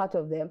 that's part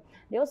of them.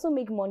 They also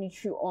make money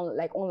through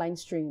online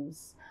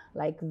streams,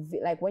 like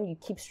when you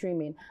keep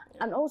streaming,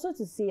 and also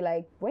to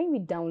say when we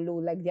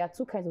download, there are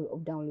two kinds of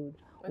download.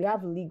 We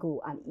have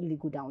legal and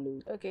illegal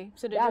download. Okay,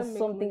 so they That's don't make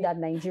something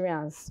money. that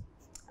Nigerians,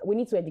 we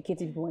need to educate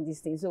people on these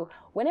things. So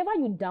whenever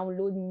you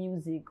download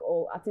music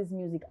or artist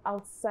music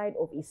outside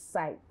of a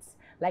site,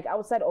 like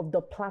outside of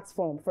the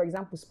platform, for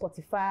example,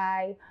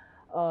 Spotify,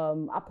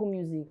 Apple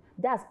Music,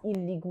 that's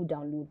illegal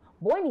download.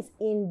 But when it's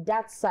in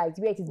that site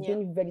where it is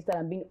being registered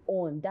and being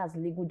owned, that's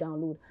legal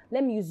download.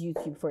 Let me use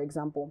YouTube, for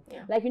example.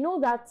 Yeah. Let me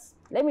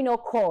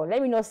not call,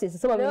 let me not say, so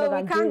some of you No,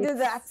 know we can't do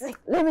that.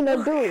 Let me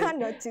not do it.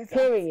 Cannot do that.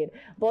 Period.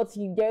 But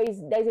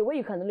there's a way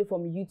you can download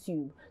from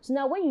YouTube. So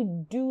now when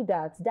you do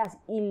that, that's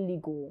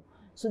illegal.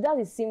 So that's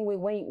the same way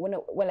when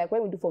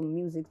we do for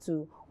music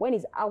too. When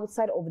it's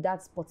outside of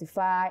that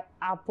Spotify,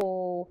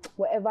 Apple,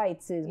 whatever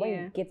it is, when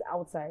you get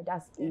outside,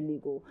 that's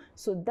illegal.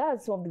 So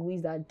that's one of the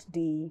ways that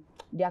they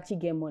actually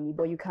get money.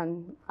 But you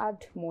can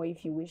add more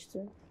if you wish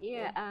to.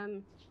 Yeah.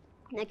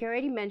 Like I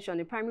already mentioned,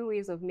 the primary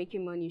ways of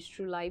making money is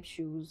through live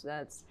shows.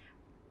 That's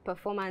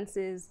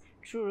performances,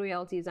 through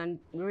royalties, and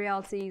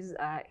royalties.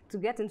 To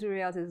get into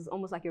royalties is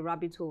almost like a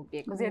rabbit hole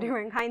because there are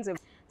different kinds of.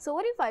 So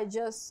what if I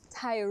just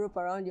tie a rope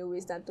around your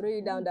waist and throw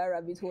you down that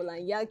rabbit hole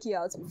and yank you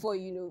out before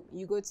you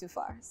go too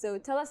far? So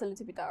tell us a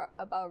little bit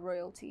about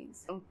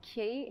royalties.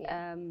 Okay.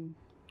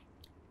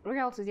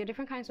 Royalties, there are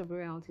different kinds of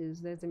royalties.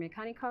 There's the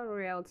mechanical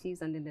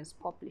royalties and then there's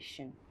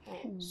publishing.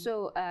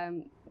 So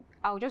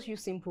I'll just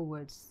use simple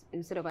words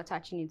instead of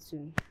attaching it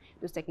to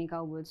those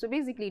technical words. So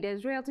basically,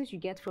 there's royalties you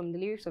get from the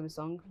lyrics of a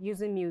song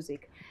using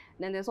music.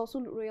 Then there's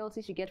also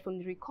royalties you get from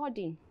the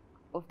recording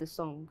of the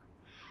song.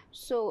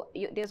 So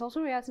there's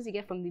also royalties you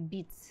get from the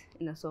beats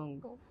in the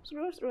song. So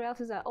those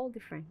royalties are all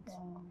different.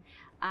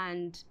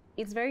 And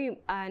it's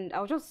and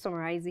I'll just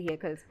summarize it here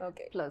because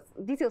plus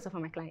details are for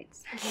my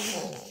clients.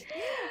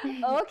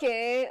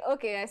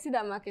 Okay, I see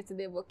that market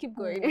today, but keep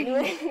going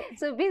anyway.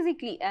 So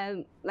basically,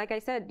 like I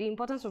said, the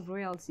importance of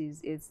royalties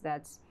is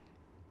that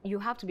you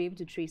have to be able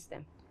to trace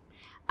them.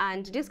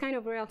 And this kind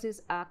of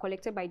royalties are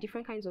collected by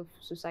different kinds of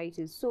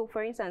societies. So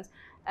for instance,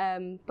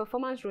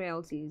 performance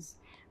royalties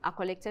are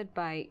collected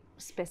by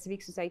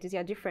specific societies. They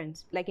are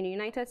different. Like in the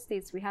United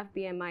States, we have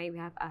BMI, we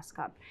have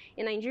ASCAP.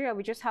 In Nigeria,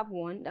 we just have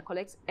one that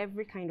collects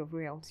every kind of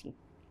royalty.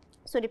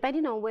 So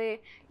depending on where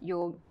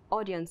your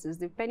audience is,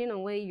 depending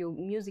on where your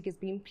music is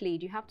being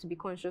played, you have to be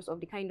conscious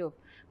of the kind of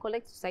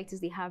collect societies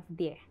they have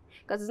there.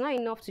 Because it's not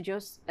enough to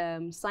just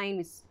sign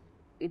with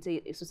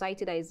a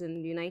society that is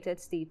in the United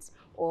States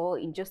or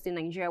just in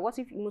Nigeria. What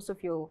if most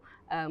of your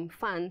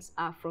fans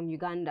are from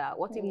Uganda?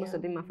 What if most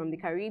of them are from the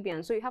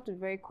Caribbean? So you have to be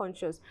very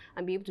conscious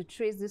and be able to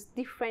trace these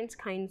different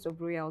kinds of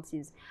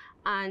royalties.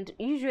 And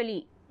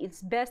usually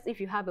it's best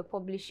if you have a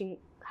publishing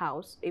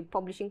house, a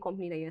publishing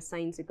company that you're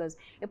signed to, because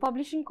a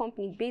publishing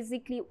company,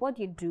 basically what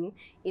you do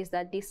is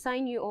that they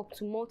sign you up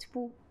to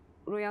multiple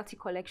royalty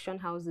collection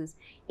houses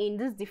in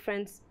these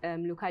different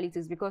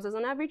localities, because as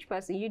an average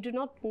person, you do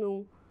not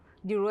know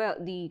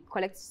the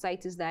collect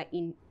societies that are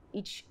in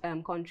each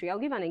country. I'll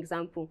give an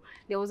example.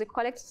 There was a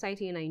collect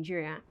society in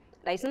Nigeria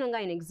that is no longer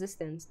in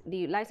existence.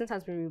 The license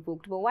has been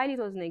revoked, but while it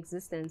was in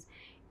existence,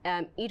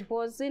 there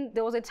was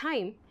a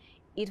time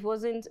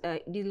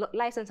the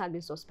license had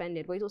been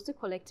suspended, but it was still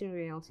collecting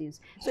royalties.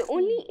 So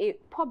only a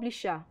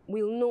publisher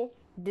will know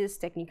this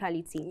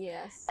technicality.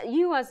 Yes.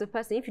 You as a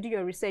person, if you do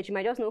your research, you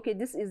might just know, okay,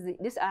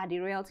 these are the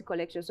royalty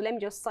collections, so let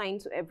me just sign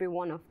to every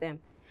one of them.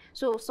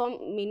 So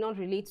some may not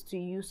relate to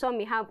you. Some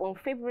may have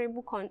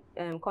unfavorable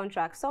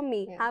contracts. Some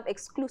may have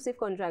exclusive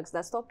contracts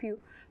that stop you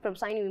from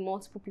signing with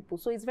multiple people.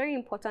 So it's very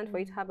important for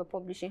you to have a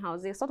publishing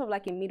house. They're sort of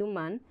like a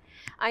middleman.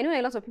 I know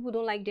a lot of people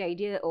don't like the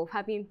idea of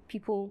having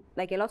people,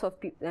 like a lot of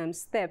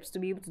steps to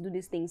be able to do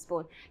these things,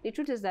 but the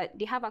truth is that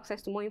they have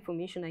access to more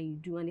information than you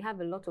do, and they have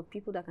a lot of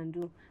people that can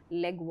do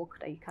legwork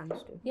that you can't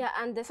do. Yeah,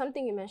 and there's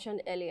something you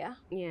mentioned earlier.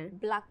 Yeah.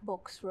 Black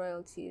Box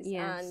royalties.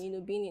 Yes. And, you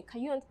know,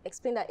 can you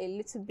explain that a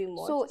little bit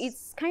more? So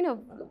it's kind of,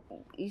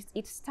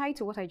 it's tied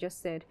to what I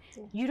just said.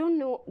 Yeah. You don't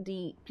know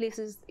the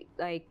places,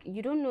 like,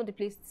 you don't know the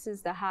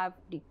places that have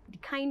the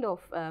kind of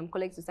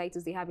collective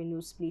societies they have in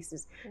those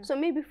places. Yeah. So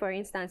maybe, for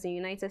instance, in the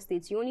United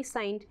States, you only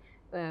signed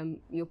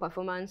your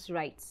performance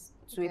rights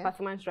to a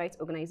performance rights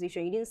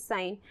organization. You didn't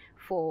sign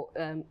for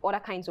other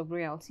kinds of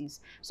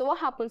royalties. So what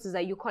happens is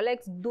that you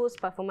collect those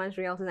performance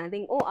royalties and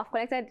think, oh, I've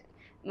collected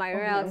my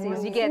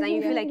royalties, you get, and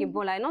you feel like a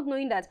baller, not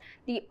knowing that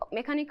the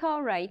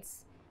mechanical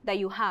rights that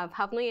you have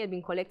not yet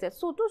been collected.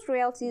 So those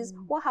royalties,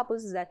 what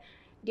happens is that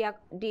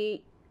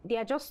they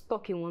are just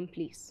stuck in one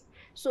place.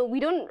 So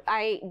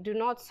I do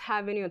not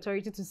have any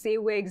authority to say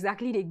where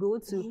exactly they go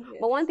to. Yes.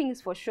 But one thing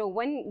is for sure,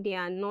 when they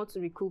are not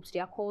recouped, they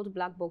are called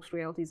black box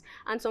royalties.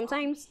 And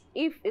sometimes,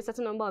 if a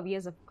certain number of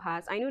years have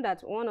passed, I know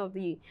that one of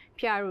the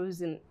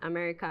PROs in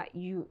America,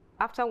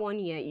 after 1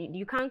 year,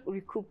 you can't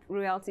recoup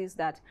royalties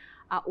that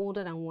are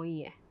older than 1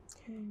 year.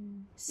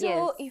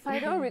 So if I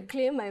don't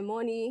reclaim my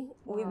money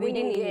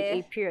within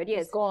a period,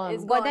 yes, it's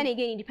gone. But then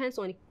again, it depends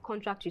on the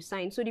contract you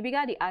sign. So the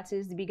bigger the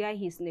artist, the bigger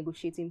his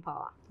negotiating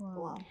power.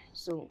 Wow.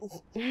 So, but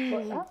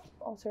I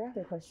have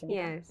a question.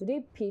 Yes. Do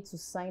they pay to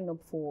sign up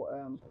for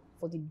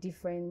the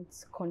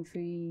different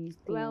countries?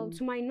 Well,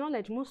 to my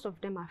knowledge, most of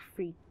them are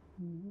free.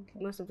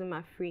 Most of them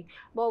are free.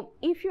 But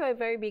if you're a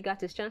very big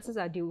artist, chances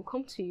are they will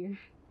come to you.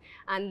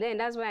 And then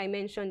that's why I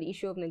mentioned the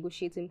issue of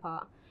negotiating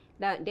power.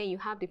 That then you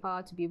have the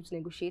power to be able to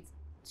negotiate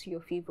to your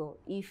favor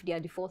if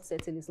their default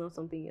setting is not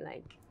something you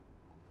like.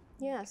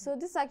 Yeah, so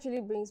this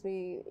actually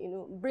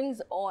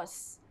brings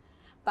us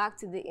back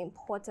to the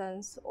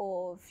importance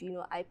of,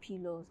 IP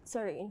laws,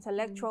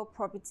 intellectual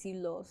property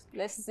laws.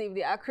 Let's save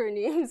the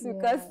acronyms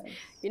because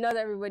not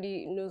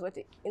everybody knows what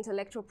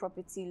intellectual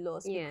property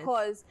laws,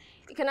 because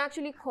it can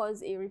actually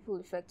cause a ripple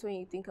effect when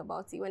you think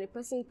about it. When a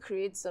person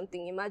creates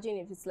something, imagine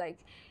if it's like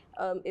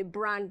a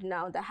brand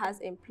now that has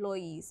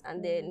employees,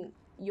 and then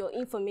your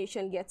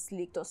information gets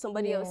leaked, or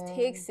somebody else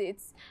takes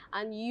it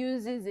and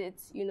uses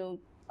it,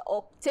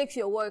 or takes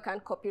your work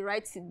and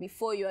copyrights it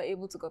before you are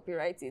able to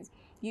copyright it.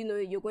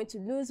 You're going to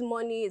lose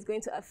money. It's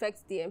going to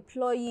affect the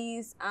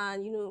employees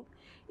and,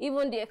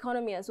 even the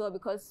economy as well,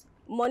 because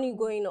money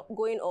going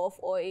off,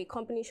 or a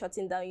company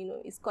shutting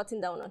down, is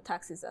cutting down on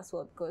taxes as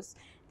well, because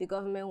the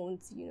government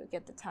won't,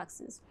 get the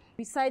taxes.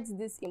 Besides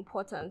this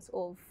importance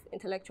of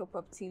intellectual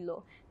property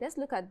law, let's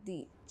look at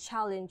the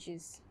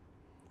challenges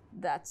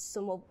that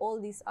some of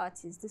all these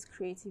artists, these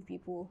creative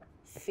people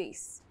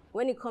face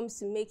when it comes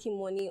to making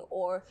money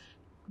or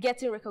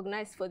getting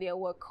recognized for their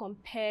work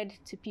compared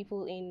to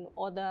people in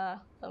other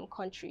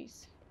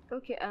countries.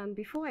 Okay,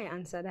 before I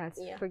answer that,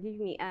 forgive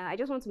me, I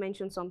just want to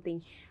mention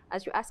something.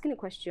 As you're asking a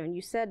question,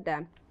 you said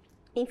that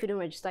if you don't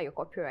register your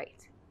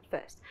copyright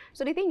first.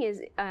 So the thing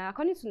is,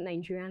 according to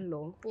Nigerian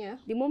law,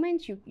 the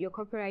moment your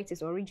copyright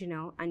is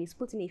original and it's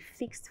put in a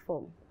fixed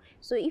form,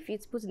 so if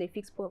it's put in a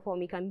fixed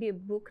form, it can be a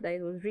book that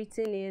it was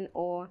written in,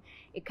 or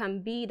it can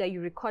be that you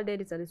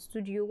recorded it at a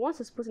studio. Once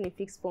it's put in a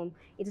fixed form,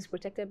 it is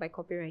protected by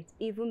copyright,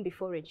 even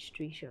before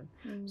registration.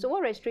 So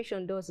what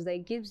registration does is that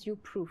it gives you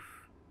proof.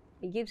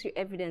 It gives you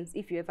evidence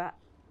if you ever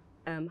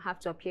have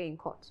to appear in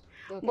court.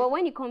 But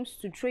when it comes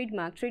to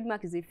trademark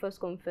is a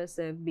first come, first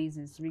served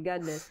basis,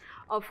 regardless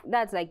of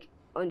that's like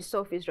on the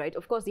surface, right?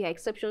 Of course, there are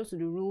exceptions to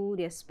the rule.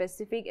 There are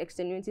specific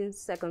extenuating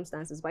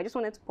circumstances, but I just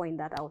wanted to point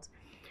that out.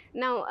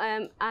 Now,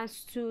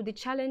 as to the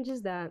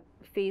challenges that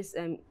face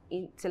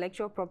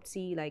intellectual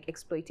property, like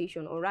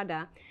exploitation, or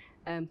rather,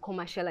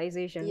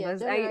 commercialization.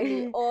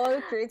 Yeah,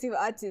 all creative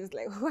artists,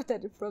 like, what are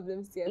the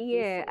problems there?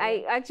 Yeah,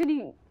 I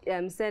actually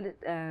said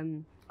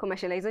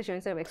commercialization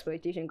instead of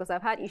exploitation, because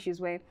I've had issues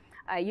where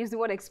I used the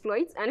word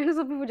exploit, and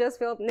some people just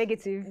felt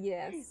negative.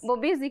 Yes.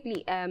 But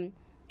basically,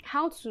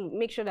 how to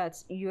make sure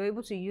that you're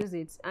able to use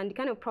it, and the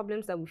kind of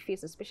problems that we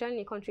face, especially in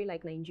a country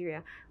like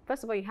Nigeria.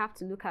 First of all, you have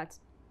to look at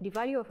the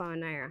value of our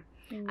naira.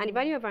 And the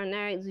value of our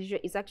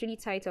naira is actually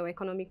tied to our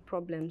economic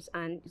problems,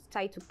 and it's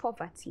tied to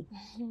poverty.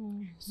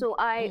 So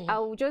I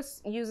will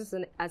just use this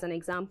as an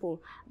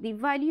example. The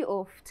value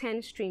of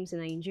 10 streams in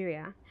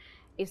Nigeria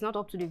is not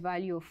up to the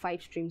value of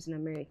 5 streams in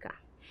America.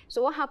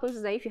 So what happens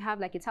is that if you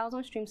have like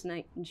 1,000 streams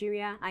in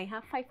Nigeria, I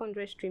have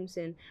 500 streams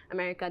in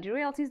America, the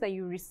royalties that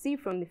you receive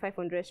from the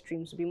 500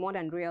 streams will be more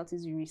than the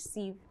royalties you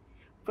receive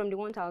from the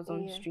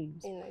 1,000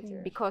 streams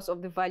because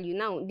of the value.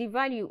 Now,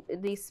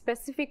 the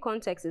specific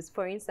context is,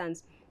 for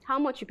instance, how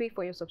much you pay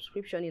for your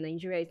subscription in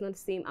Nigeria is not the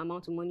same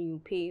amount of money you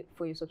pay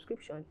for your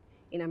subscription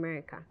in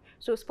America.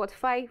 So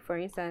Spotify, for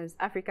instance,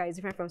 Africa is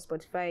different from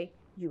Spotify,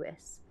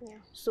 US.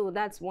 So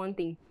that's one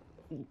thing.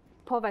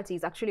 poverty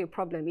is actually a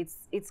problem.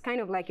 It's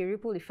kind of like a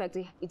ripple effect.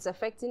 It's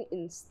affecting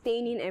and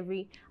staining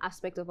every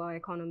aspect of our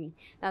economy.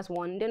 That's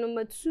one. Then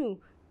number two,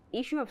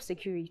 issue of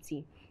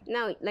security.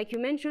 Now, like you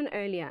mentioned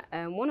earlier,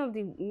 one of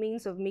the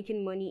means of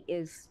making money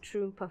is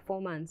through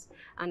performance,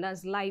 and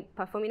that's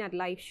performing at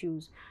live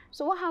shows.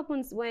 So what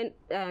happens when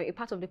a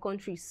part of the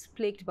country is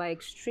plagued by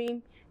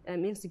extreme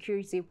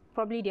insecurity?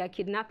 Probably there are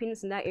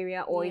kidnappings in that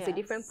area, or it's a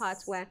different part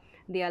where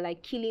there are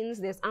like killings,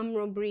 there's armed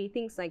robbery,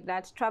 things like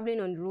that. Traveling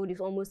on the road is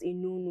almost a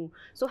no-no.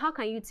 So how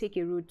can you take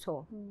a road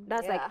tour?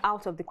 That's like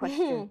out of the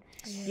question.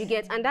 You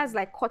get, and that's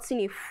like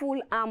cutting a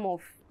full arm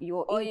of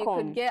your income. Or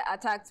you could get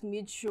attacked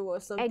mid-show or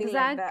something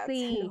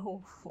exactly.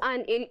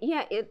 like that.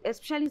 And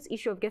especially this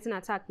issue of getting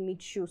attacked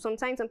mid-show.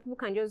 Sometimes some people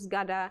can just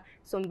gather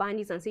some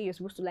bandits and say you're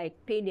supposed to like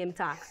pay them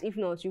tax. If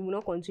not, you will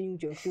not continue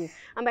with your show.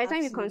 And by the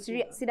time you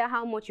consider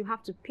how much you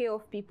have to pay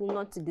off people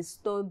not to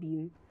disturb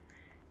you,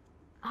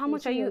 how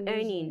much are you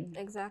earning?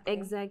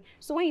 Exactly.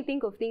 So when you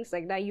think of things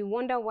like that, you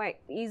wonder why.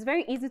 It's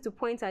very easy to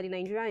point at the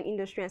Nigerian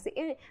industry and say,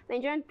 hey,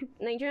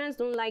 Nigerians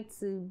don't like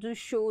to do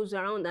shows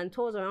around and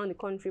tours around the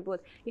country, but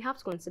you have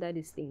to consider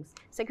these things.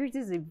 Security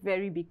is a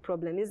very big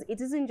problem.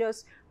 It isn't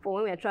just for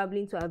when we are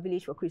traveling to our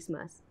village for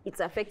Christmas. It's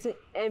affecting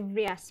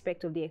every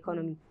aspect of the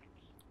economy.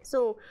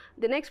 So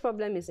the next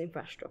problem is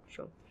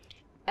infrastructure.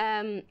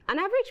 An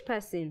average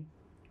person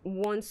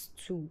wants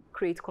to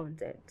create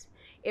content.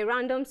 A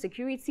random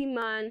security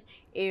man,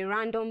 a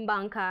random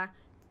banker,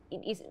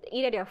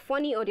 either they're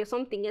funny or they're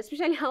something,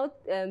 especially how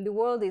the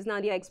world is now.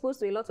 They are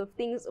exposed to a lot of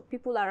things,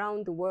 people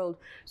around the world.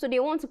 So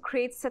they want to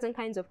create certain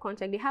kinds of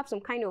content. They have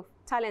some kind of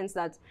talents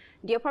that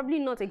they're probably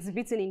not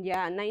exhibiting in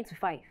their 9 to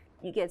 5.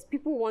 You get,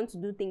 people want to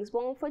do things,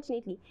 but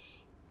unfortunately,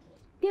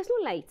 there's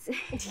no light.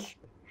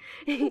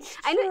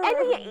 I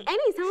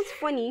know it sounds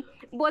funny,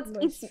 but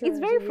it's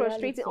very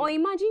frustrating. Or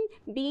imagine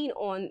being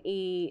on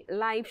a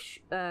live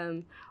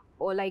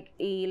or like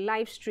a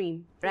live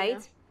stream, right?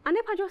 Yeah. And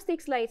NEPA just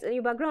takes lights and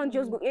your background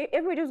just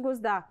everybody just goes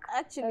dark.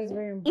 Actually,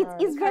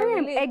 it's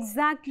very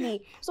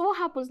exactly. So what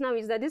happens now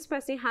is that this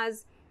person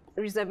has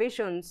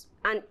reservations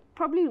and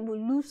probably will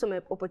lose some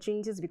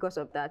opportunities because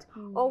of that.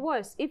 Or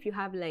worse, if you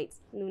have lights,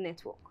 no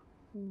network.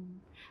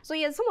 So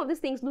yeah, some of these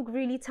things look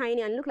really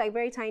tiny and look like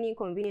very tiny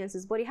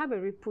inconveniences, but they have a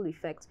ripple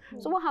effect.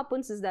 So what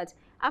happens is that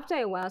after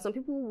a while, some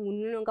people will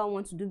no longer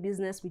want to do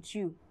business with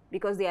you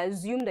because they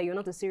assume that you're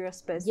not a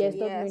serious person. Yes,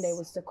 not knowing there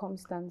was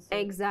circumstances.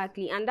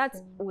 Exactly, and that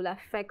will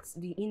affect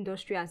the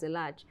industry as a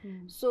large.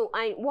 So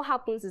what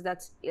happens is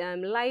that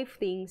live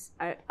things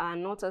are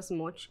not as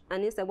much,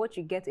 and instead what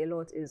you get a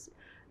lot is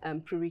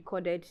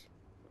pre-recorded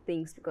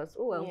things because,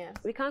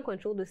 we can't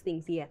control those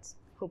things yet.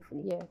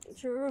 Hopefully. Yeah,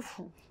 true.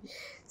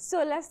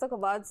 So let's talk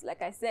about,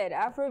 like I said,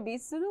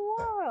 Afrobeats to the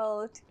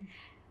world.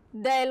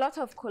 There are a lot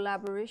of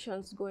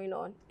collaborations going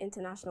on,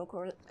 international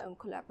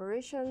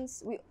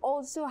collaborations. We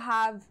also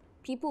have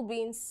people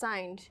being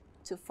signed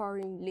to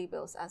foreign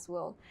labels as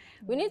well.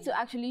 We need to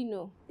actually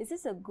know, is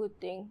this a good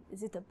thing?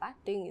 Is it a bad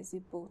thing? Is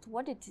it both?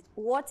 What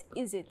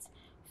is it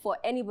for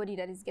anybody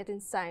that is getting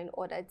signed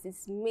or that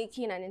is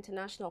making an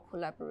international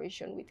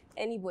collaboration with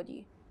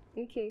anybody?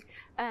 Okay.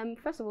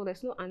 First of all,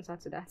 there's no answer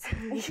to that.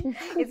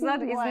 It's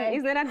neither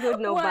good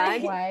nor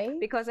bad. Why?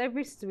 Because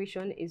every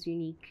situation is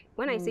unique.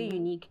 When I say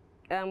unique,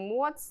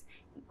 what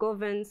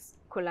governs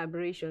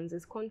collaborations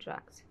is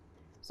contract.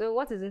 So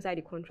what is inside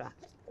the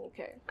contract?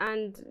 Okay.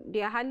 And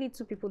there are hardly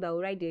two people that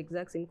will write the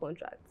exact same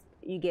contract.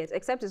 You get,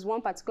 except it's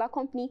one particular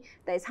company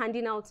that is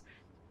handing out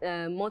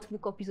multiple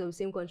copies of the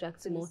same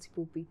contract to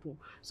multiple people.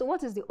 So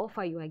what is the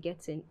offer you are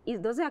getting?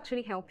 Does it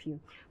actually help you?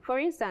 For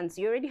instance,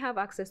 you already have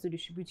access to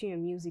distributing your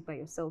music by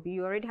yourself.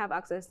 You already have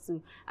access to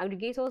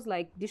aggregators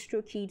like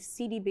DistroKid,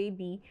 CD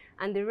Baby,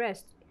 and the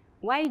rest.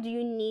 Why do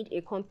you need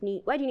a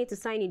company? Why do you need to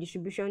sign a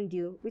distribution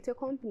deal with a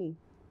company?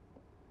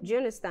 Do you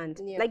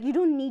understand? Yeah. Like, you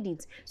don't need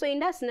it. So in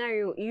that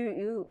scenario,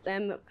 you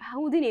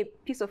holding a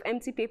piece of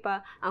empty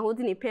paper and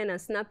holding a pen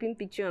and snapping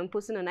picture and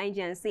posting on IG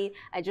and saying,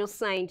 I just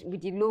signed with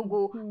the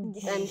logo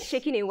and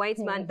shaking a white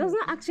band does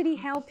not actually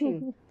help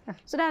you.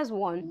 So that's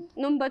one.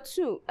 Number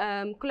two,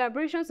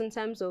 collaborations in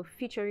terms of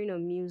featuring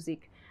on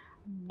music.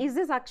 Is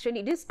this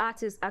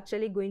artist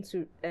actually going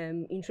to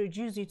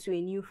introduce you to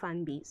a new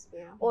fan base?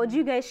 Yeah. Or do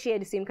you guys share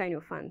the same kind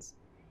of fans?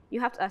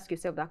 You have to ask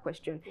yourself that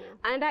question. Yeah.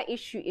 Another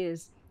issue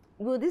is,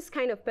 will this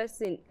kind of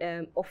person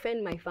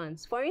offend my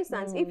fans? For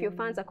instance, if your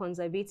fans are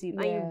conservative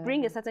and you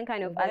bring a certain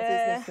kind of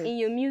artist in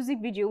your music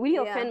video, will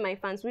you offend my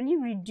fans? Will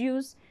you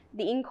reduce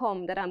the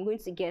income that I'm going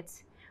to get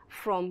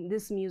from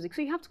this music?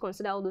 So you have to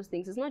consider all those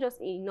things. It's not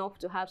just enough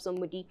to have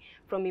somebody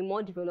from a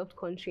more developed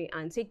country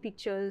and take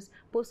pictures,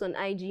 post on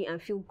IG and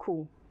feel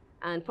cool.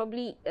 And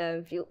probably,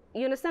 you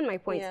understand my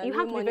point. You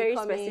have to be very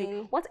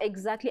specific. What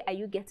exactly are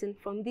you getting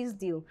from this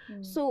deal?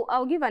 So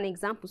I'll give an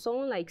example.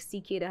 Someone like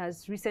CK that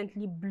has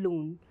recently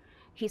blown.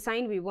 He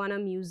signed with Warner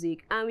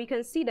Music, and we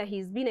can see that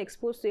he's been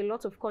exposed to a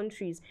lot of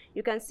countries.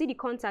 You can see the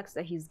contacts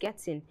that he's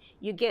getting.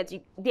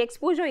 The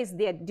exposure is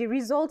there. The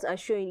results are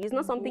showing. It's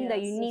not something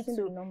that you need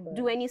to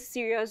do any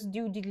serious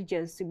due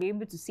diligence to be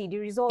able to see. The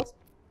results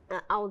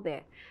out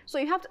there. So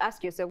you have to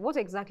ask yourself, what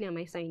exactly am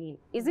I signing?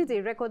 Is it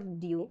a record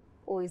deal,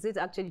 or is it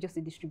actually just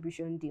a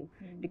distribution deal?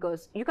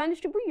 Because you can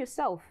distribute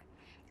yourself.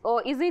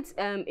 Or is it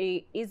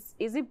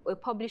is it a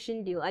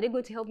publishing deal? Are they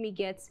going to help me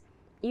get?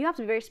 You have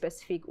to be very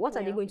specific. What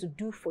are they going to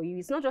do for you?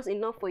 It's not just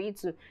enough for you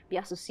to be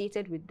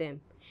associated with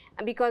them.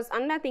 And because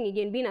another thing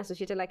again, being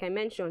associated, like I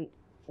mentioned,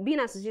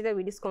 being associated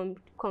with this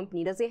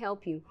company, does it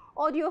help you?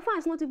 Or do your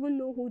fans not even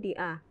know who they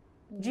are?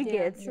 Do you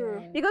get?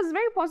 True. Because it's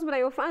very possible that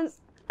your fans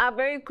are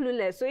very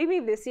clueless. So even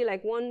if they see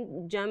like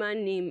one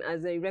German name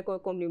as a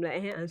record company,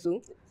 like, and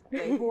so,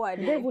 Like, who are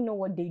They don't even know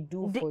what they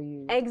do for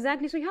you.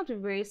 Exactly. So you have to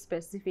be very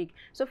specific.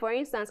 So for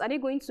instance, are they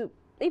going to,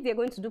 if they're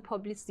going to do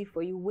publicity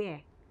for you,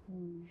 where?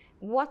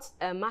 What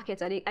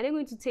markets are they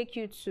going to take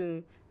you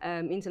to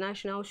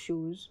international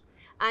shows?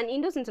 And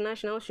in those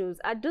international shows,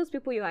 are those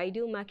people your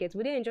ideal market?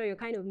 Will they enjoy your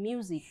kind of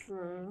music?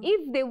 True.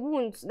 If they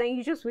won't, then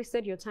you just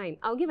wasted your time.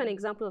 I'll give an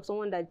example of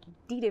someone that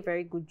did a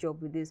very good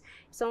job with this.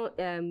 So,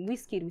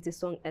 Wizkid with his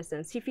song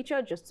Essence. He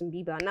featured Justin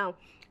Bieber. Now,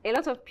 a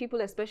lot of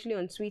people, especially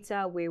on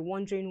Twitter, were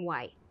wondering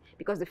why.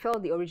 Because they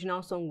felt the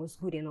original song was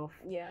good enough.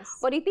 Yes.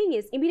 But the thing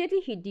is,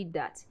 immediately he did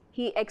that,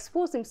 he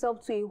exposed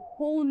himself to a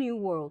whole new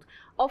world.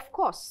 Of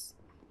course,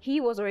 he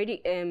was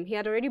already he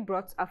had already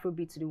brought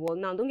Afrobeat to the world.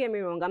 Now, don't get me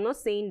wrong, I'm not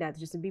saying that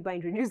Justin Bieber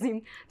introduced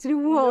him to the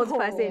world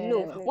per se.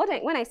 No.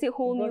 When I say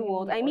whole new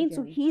world, I mean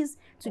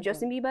to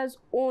Justin Bieber's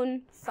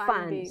own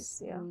fans.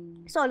 Base, yeah.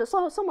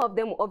 So some of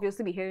them will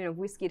obviously be hearing of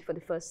Wizkid for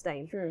the first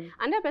time. True.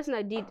 Another person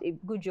that did a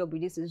good job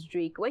with this is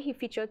Drake. When he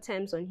featured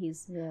Tems on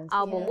his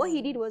album, what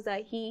he did was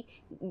that he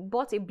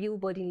bought a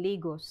billboard in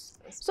Lagos.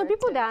 So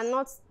people that are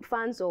not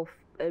fans of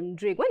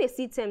Drake, when they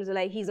see Tems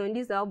like he's on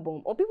this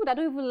album, or people that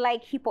don't even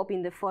like hip hop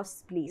in the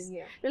first place,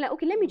 they're like,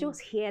 okay, let me just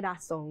hear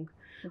that song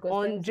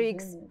on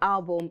Drake's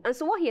album. And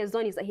so what he has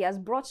done is that he has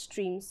brought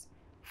streams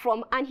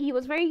from, and he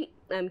was very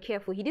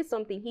careful. He did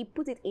something. He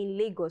put it in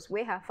Lagos,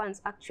 where her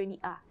fans actually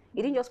are.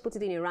 He didn't just put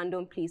it in a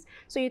random place.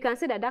 So you can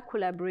say that that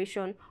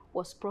collaboration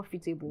was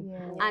profitable,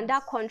 and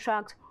that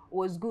contract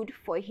was good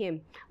for him.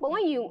 But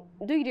when you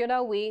do it the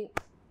other way,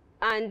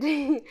 and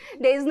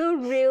there is no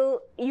real,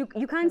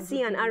 you can't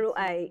see an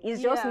ROI.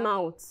 It's just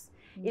mouths.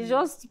 It's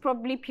just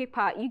probably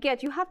paper.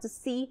 You have to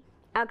see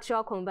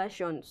actual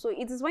conversion. So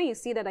it is when you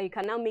see that you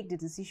can now make the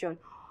decision,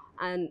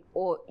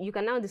 or you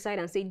can now decide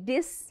and say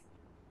this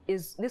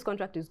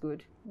contract is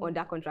good, or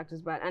that contract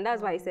is bad. And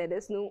that's why I said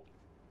there's no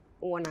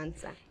one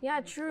answer. Yeah,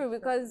 true,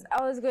 because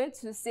I was going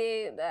to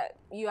say that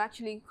you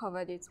actually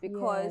covered it,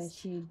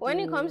 because when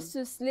it comes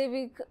to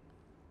Slavic,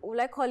 will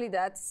I call it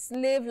that,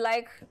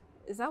 slave-like,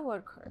 is that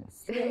word correct?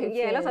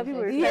 Yeah, lots of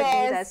people refer to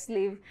it as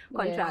slave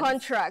contracts.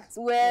 Contracts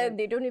where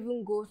they don't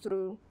even go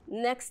through.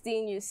 Next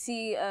thing you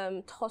see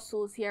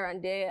tussles here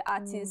and there,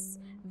 artists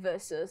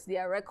versus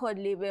their record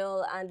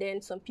label, and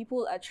then some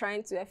people are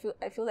trying to,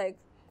 I feel like,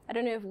 I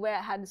don't know where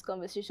I had this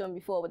conversation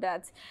before, but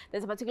that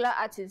there's a particular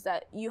artist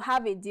that you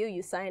have a deal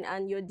you sign,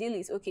 and your deal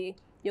is, okay,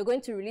 you're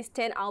going to release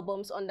 10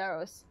 albums under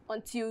us.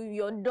 Until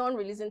you're done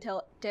releasing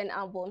 10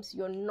 albums,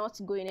 you're not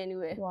going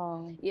anywhere.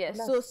 Wow. Yeah,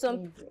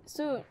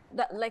 so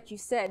that, like you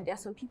said, there are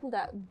some people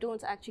that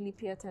don't actually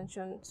pay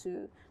attention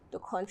to the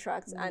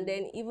contracts, and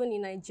then even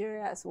in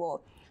Nigeria as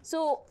well.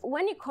 So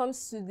when it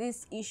comes to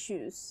these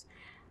issues,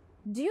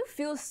 do you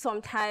feel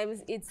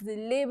sometimes it's the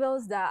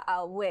labels that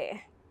are aware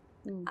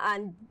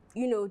and,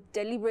 you know,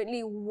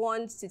 deliberately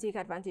want to take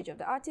advantage of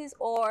the artist,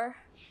 or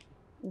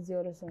it's the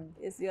other side?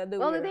 It's the other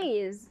way. Well, the thing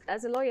is,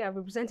 as a lawyer, I've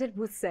represented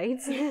both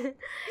sides.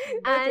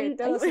 And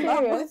tell us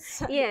about both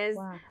sides. Yes.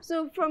 Wow.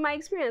 So from my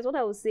experience, what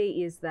I would say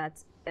is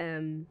that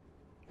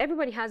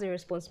everybody has a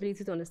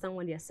responsibility to understand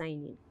what they are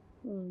signing.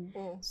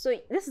 So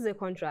this is a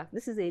contract.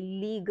 This is a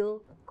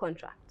legal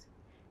contract.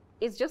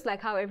 It's just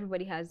like how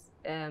everybody has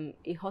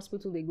a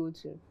hospital they go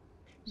to.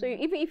 So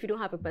even if you don't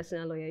have a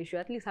personal lawyer, you should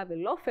at least have a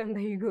law firm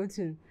that you go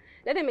to.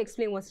 Let them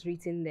explain what's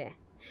written there.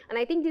 And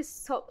I think this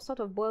sort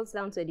of boils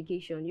down to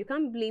education. You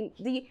can't blame,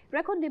 the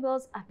record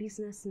labels are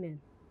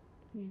businessmen.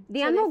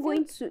 They are not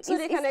going to... So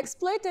they can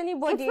exploit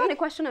anybody. It's not a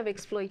question of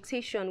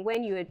exploitation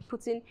when you are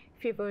putting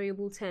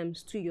favorable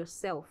terms to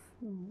yourself.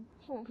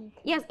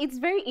 Yes, it's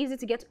very easy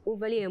to get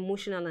overly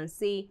emotional and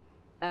say,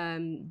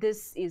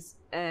 this is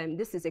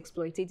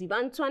exploitative,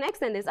 and to an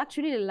extent there's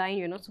actually a line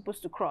you're not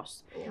supposed to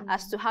cross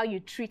as to how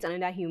you treat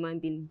another human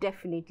being,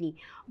 definitely.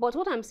 But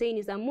what I'm saying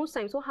is that most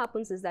times what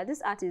happens is that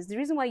this artist, the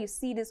reason why you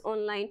see this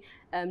online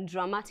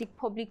dramatic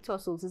public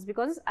tussles is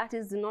because these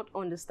artists do not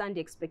understand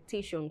the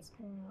expectations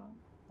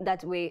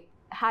that were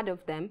had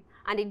of them,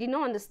 and they did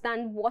not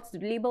understand what the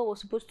label was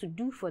supposed to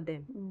do for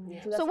them.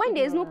 So when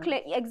there's no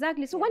clear,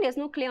 when there's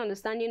no clear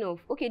understanding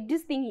of, okay,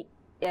 this thing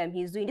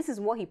he's doing, this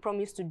is what he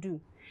promised to do,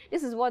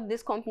 this is what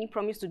this company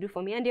promised to do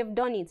for me, and they've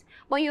done it.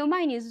 But your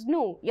mind is,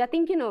 no, you're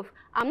thinking of,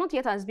 I'm not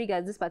yet as big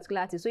as this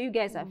particular artist, so you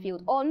guys are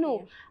failed. Or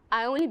no,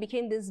 I only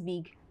became this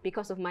big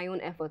because of my own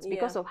efforts,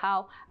 because of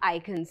how I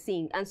can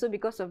sing. And so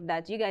because of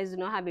that, you guys do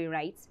not have a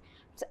right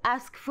to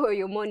ask for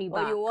your money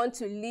back. Or you want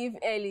to leave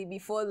early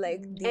before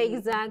like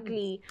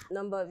the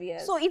number of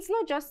years. So it's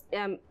not just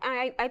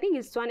I think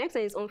it's to an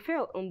extent it's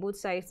unfair on both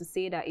sides to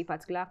say that a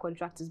particular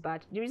contract is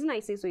bad. The reason I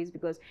say so is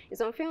because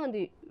it's unfair on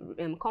the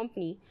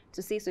company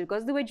to say so,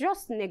 because they were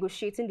just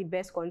negotiating the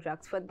best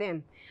contract for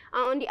them,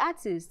 and on the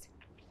artist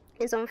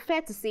it's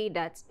unfair to say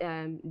that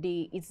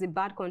it's a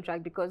bad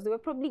contract because they were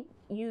probably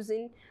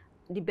using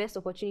the best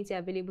opportunity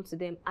available to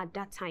them at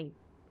that time.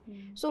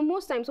 So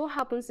most times what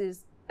happens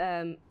is,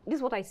 this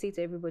is what I say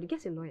to everybody: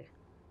 get a lawyer.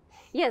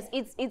 Yes,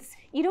 it's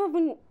you don't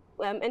even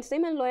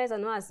entertainment lawyers are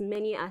not as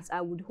many as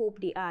I would hope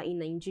they are in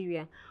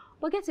Nigeria,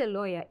 but get a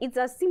lawyer. It's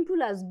as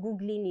simple as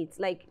Googling it.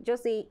 Like,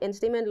 just say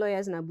entertainment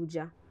lawyers in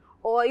Abuja,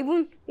 or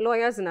even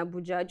lawyers in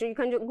Abuja. You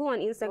can just go on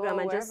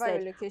Instagram and just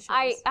search.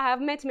 I have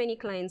met many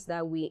clients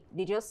that way.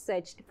 They just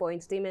searched for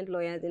entertainment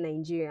lawyers in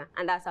Nigeria,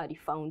 and that's how they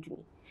found me.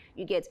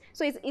 You get?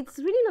 So it's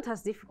really not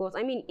as difficult.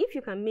 I mean, if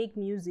you can make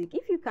music,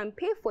 if you can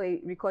pay for a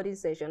recording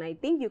session, I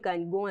think you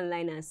can go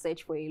online and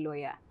search for a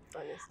lawyer.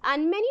 Honestly.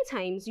 And many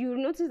times you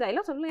notice that a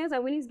lot of lawyers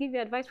are willing to give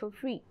you advice for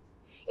free.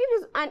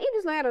 If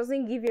this lawyer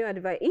doesn't give you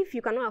advice, if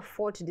you cannot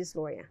afford this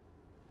lawyer,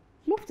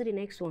 move to the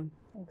next one.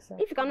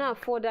 Exactly. If you cannot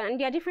afford that, and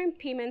there are different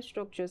payment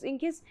structures. In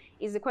case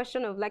it's a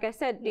question of, like I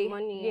said,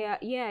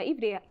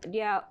 if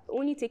they are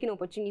only taking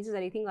opportunities that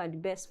they think are the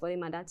best for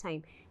them at that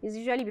time, it's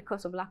usually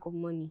because of lack of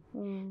money.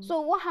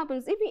 So what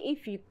happens, even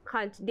if you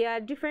can't, there are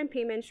different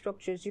payment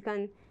structures. You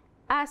can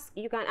ask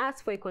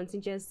for a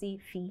contingency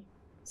fee,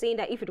 saying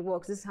that if it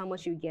works, this is how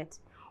much you get,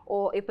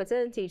 or a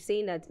percentage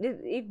saying that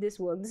if this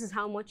works, this is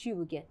how much you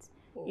will get.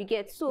 You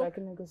get? So like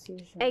a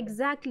negotiation.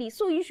 Exactly.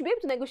 So you should be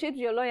able to negotiate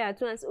with your lawyer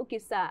too and say, okay,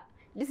 sir,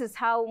 this is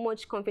how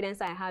much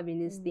confidence I have in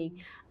this thing.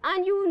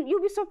 And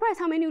you'll be surprised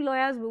how many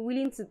lawyers were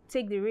willing to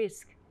take the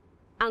risk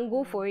and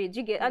go for it.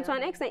 You get? And to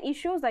an extent, it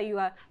shows that you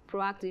are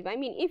proactive. I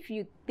mean, if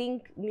you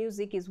think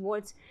music is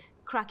worth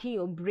cracking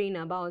your brain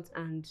about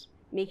and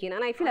making,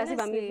 and I feel as if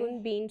I'm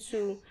even being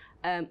too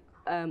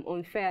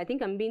unfair. I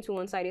think I'm being too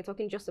one-sided,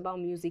 talking just about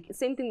music.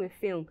 Same thing with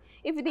film.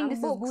 If you think this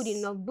is good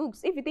enough,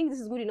 books. If you think this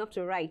is good enough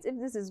to write, if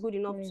this is good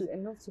enough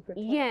to protect.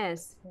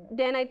 Yes,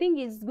 then I think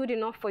it's good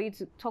enough for you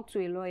to talk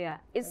to a lawyer.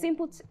 It's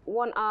simple,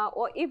 1 hour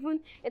or even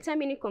a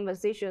 10-minute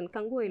conversation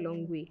can go a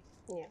long way.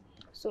 Yeah.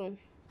 So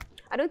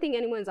I don't think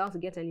anyone's out to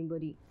get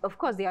anybody. Of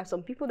course, there are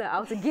some people that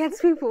are out to get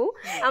people.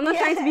 I'm not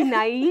trying to be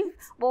naive,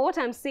 but what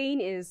I'm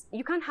saying is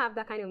you can't have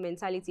that kind of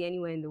mentality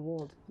anywhere in the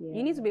world.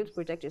 You need to be able to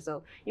protect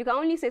yourself. You can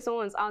only say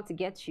someone's out to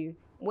get you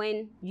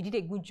when you did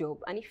a good job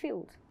and it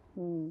failed.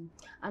 And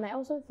I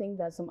also think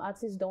that some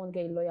artists don't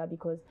get a lawyer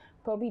because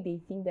probably they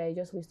think that it's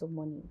just a waste of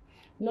money.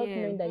 Not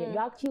knowing that you're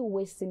actually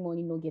wasting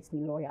money not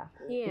getting a lawyer.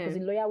 Because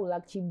the lawyer will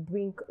actually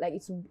bring,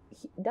 like,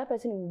 that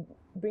person will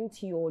bring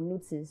to your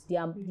notice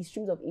the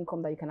streams of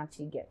income that you can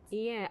actually get.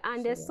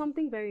 And there's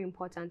something very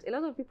important. A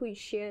lot of people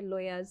share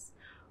lawyers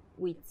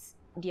with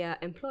their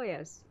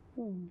employers.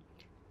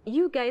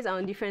 You guys are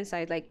on different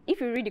sides. Like,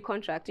 if you read the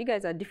contract, you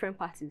guys are different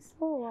parties.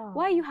 Oh, wow.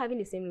 Why are you having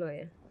the same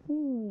lawyer?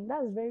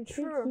 That's very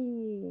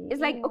tricky.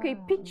 It's like, okay,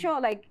 picture,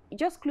 like,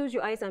 just close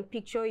your eyes and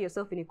picture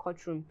yourself in a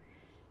courtroom.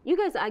 You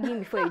guys are arguing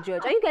before a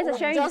judge, and you guys are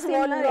sharing the same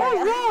lawyer.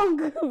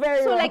 Wrong.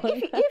 Very wrong. Like,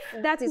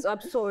 if that is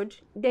absurd,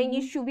 then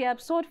it should be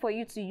absurd for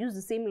you to use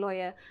the same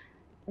lawyer.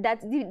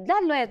 That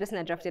lawyer's person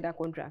that drafted that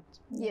contract.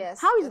 Yes.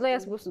 How is lawyer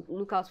supposed to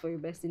look out for your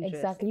best interest?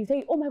 Exactly. You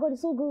say, oh my God,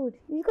 it's so good.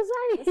 You can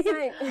sign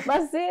it.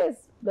 But sis,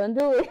 don't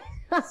do it.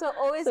 So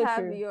always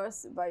have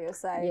yours by your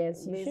side.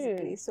 Yes,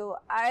 basically. So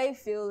I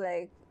feel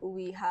like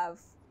we have,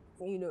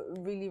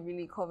 really,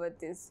 really covered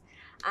this.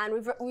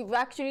 And we've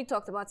actually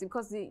talked about it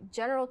because the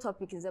general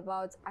topic is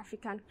about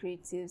African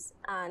creatives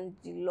and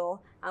the law.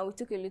 And we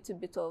took a little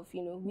bit of,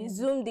 we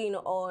zoomed in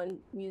on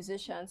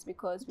musicians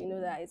because we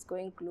know that it's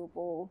going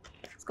global.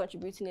 It's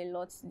contributing a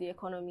lot to the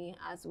economy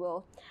as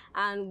well.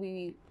 And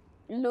we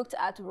looked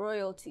at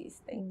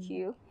royalties. Thank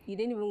you. You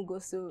didn't even go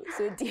so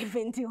deep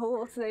into the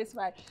whole, so it's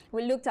fine.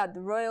 We looked at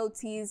the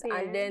royalties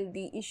and then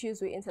the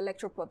issues with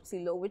intellectual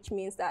property law, which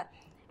means that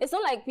it's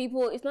not like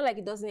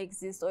it doesn't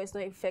exist or it's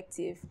not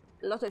effective.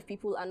 A lot of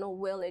people are not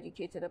well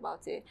educated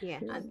about it.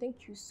 And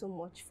thank you so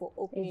much for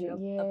opening up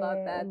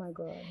about that. Oh my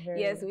God.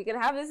 Yes, we can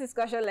have this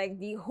discussion like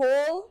the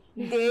whole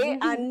day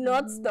and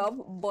not stop,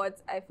 but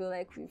I feel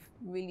like we've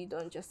really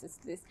done justice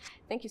to this.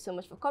 Thank you so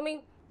much for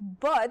coming.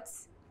 But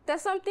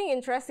there's something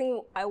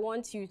interesting I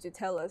want you to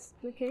tell us.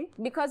 Okay.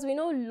 Because we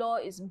know law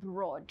is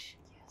broad.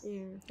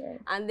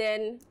 And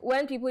then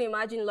when people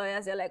imagine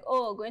lawyers, they're like,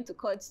 oh, going to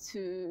court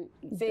to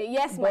say,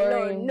 yes, my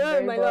lord,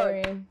 no, my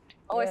lord,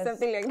 or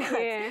something like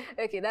that.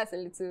 Okay, that's a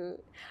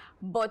little...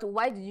 But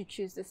why did you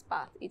choose this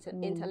path? It's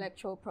an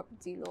intellectual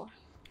property law.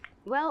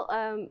 Well,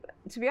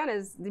 to be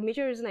honest, the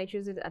major reason I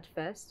chose it at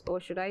first, or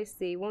should I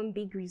say one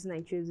big reason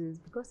I chose it, is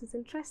because it's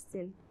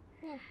interesting.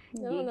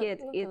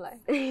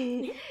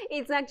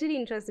 It's actually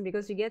interesting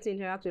because you get to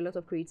interact with a lot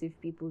of creative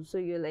people. So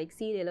you're like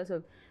seeing a lot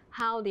of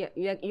how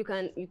you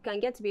can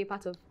get to be a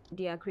part of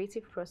their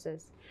creative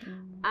process.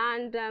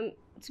 And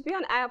to be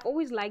honest, I have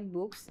always liked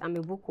books. I'm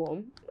a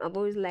bookworm. I've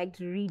always liked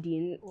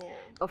reading.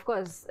 Of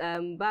course,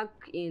 back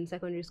in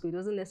secondary school, it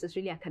wasn't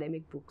necessarily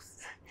academic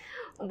books,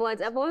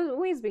 but I've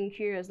always been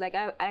curious. Like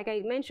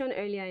I mentioned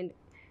earlier,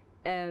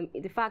 in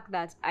the fact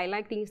that I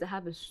like things that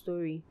have a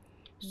story.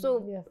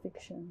 So yeah,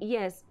 fiction.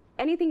 Yes,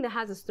 anything that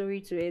has a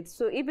story to it.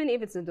 So even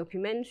if it's a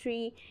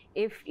documentary,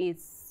 if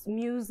it's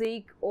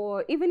music,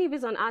 or even if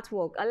it's an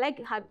artwork,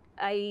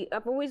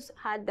 I've always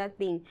had that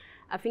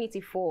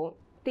affinity for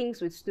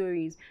things with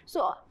stories.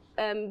 So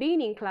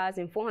being in class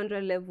in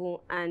 400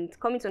 level and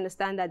coming to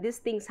understand that these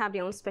things have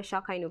their own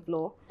special kind of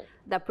law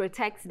that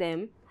protects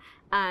them,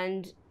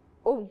 and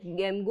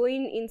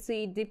going into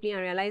it deeply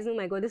and realizing, oh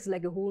my God, this is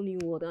like a whole new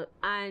world.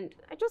 And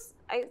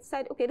I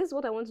said, okay, this is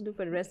what I want to do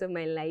for the rest of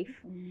my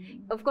life.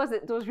 Of course,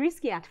 it was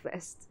risky at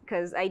first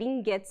because I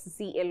didn't get to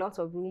see a lot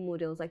of role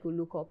models I could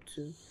look up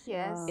to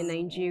in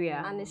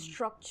Nigeria. And the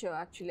structure,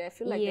 actually. I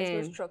feel like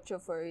there's no structure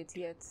for it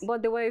yet.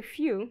 But there were a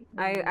few.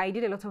 I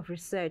did a lot of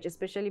research,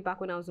 especially back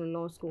when I was in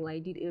law school. I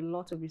did a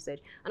lot of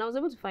research. And I was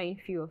able to find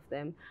a few of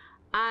them.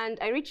 And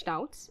I reached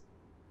out.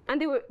 And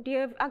they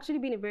have actually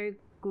been a very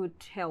good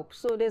help.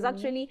 So there's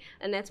actually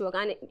a network,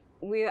 and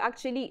we're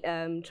actually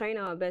trying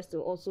our best to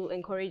also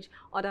encourage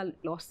other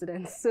law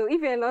students. So if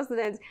you're a law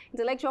student,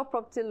 intellectual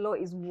property law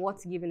is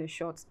worth giving a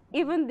shot.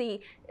 Even the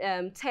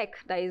tech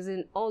that is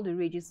in all the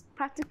rage is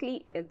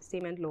practically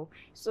entertainment law.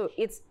 So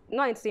it's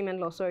not entertainment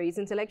law, sorry, it's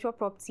intellectual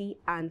property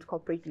and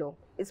corporate law.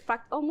 It's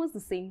almost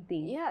the same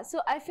thing. Yeah, so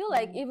I feel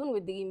like even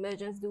with the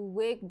emergence, the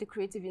way the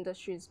creative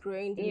industry is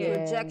growing, the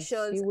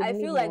projections, I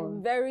feel like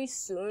very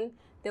soon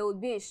there will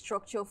be a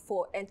structure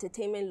for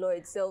entertainment law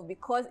itself,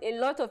 because a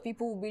lot of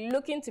people will be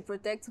looking to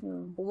protect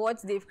what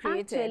they've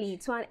created. Actually,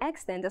 to an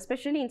extent,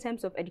 especially in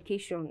terms of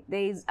education,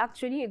 there is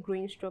actually a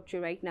growing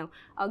structure right now.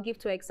 I'll give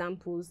 2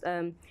 examples.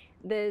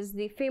 There's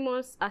the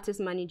famous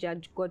artist manager,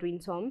 Godwin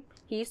Tom.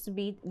 He used to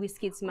be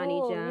Wizkid's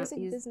manager.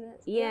 Music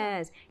business.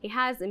 Yes, he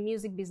has a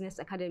music business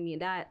academy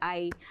that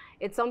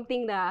it's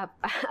something that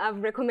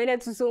I've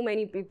recommended to so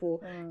many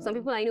people. Some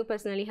people I know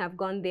personally have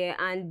gone there,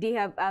 and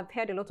I've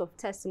heard a lot of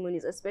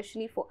testimonies,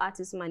 especially for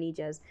artist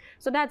managers.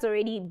 So that's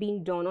already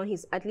been done on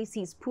at least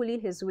he's pulling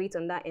his weight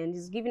on that end.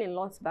 He's giving a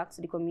lot back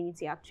to the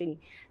community,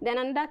 actually. Then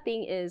another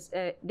thing is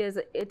there's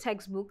a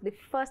textbook, the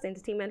first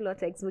entertainment law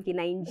textbook in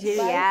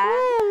Nigeria.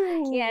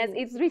 Yes,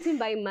 it's written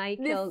by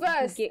Michael. The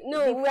first.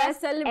 We're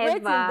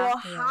celebrating, but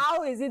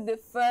how is it the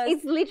first?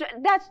 It's literally,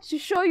 that's to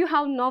show you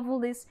how novel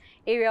this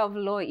area of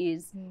law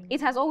is.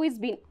 It has always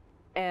been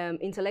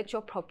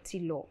intellectual property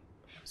law.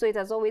 So it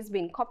has always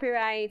been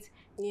copyright,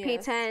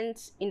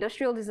 patent,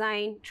 industrial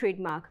design,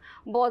 trademark.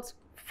 But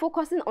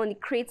focusing on the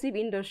creative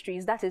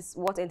industries, that is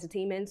what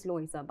entertainment law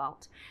is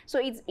about. So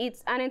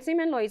it's an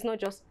entertainment law is not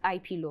just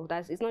IP law.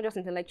 It's not just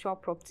intellectual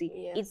property.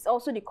 It's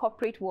also the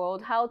corporate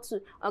world, how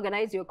to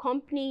organize your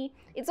company.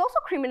 It's also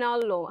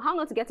criminal law, how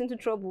not to get into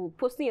trouble,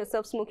 posting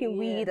yourself smoking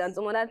weed and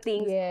some other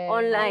things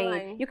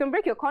online. You can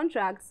break your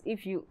contracts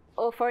if you.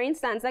 Or for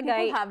instance, that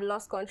guy have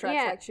lost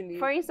contracts actually.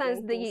 For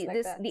instance,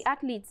 the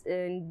athletes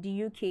in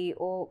the UK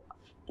or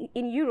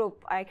in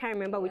Europe, I can't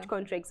remember which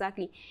country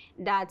exactly,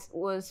 that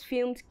was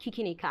filmed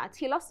kicking a cat.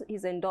 He lost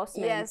his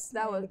endorsement. Yes,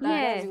 that was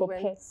for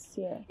pets.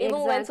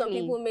 Even when some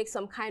people make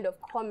some kind of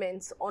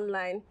comments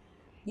online,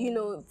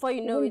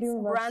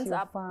 brands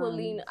are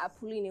pulling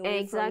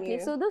away from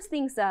you. So those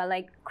things are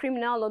like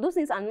criminal law. Those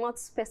things are not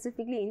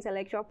specifically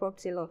intellectual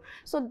property law.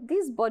 So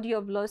this body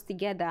of laws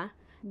together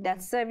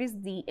that service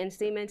the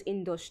entertainment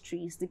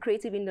industries, the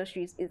creative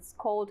industries, it's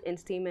called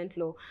entertainment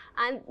law.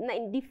 And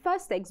the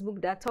first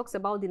textbook that talks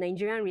about the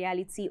Nigerian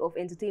reality of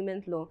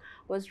entertainment law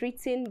was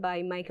written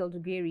by Michael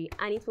Dugeri,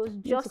 and it was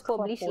just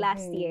published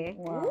last year.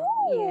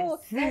 Wow.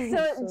 Yes.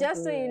 So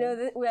just so you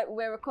know,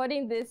 we're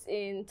recording this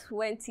in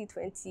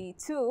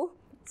 2022,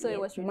 so it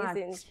was released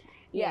in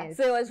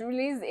so it was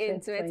released in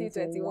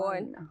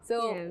 2021.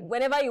 So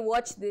whenever you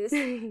watch this,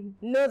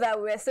 know that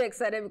we're so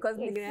excited because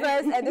the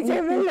first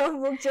entertainment law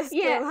book just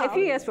came out. A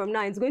few years from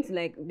now, it's going to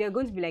there are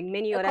going to be like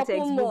many other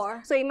textbooks.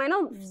 More. So it might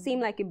not seem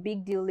like a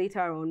big deal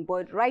later on,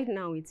 but right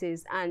now it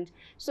is. And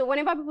so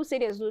whenever people say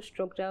there's no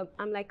structure,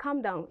 I'm like,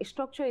 calm down. A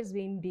structure is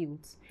being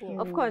built.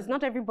 Of course,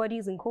 not everybody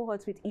is in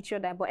cohorts with each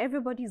other, but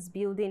everybody is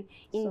building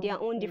in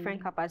their own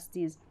different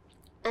capacities.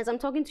 As I'm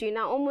talking to you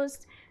now,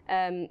 almost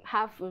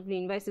half of the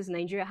universities in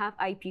Nigeria have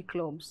IP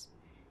clubs.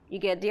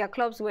 There are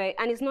clubs where,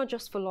 and it's not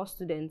just for law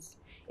students.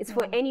 It's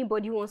for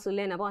anybody who wants to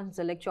learn about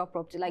intellectual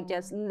property, like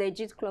just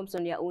legit clubs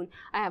on their own.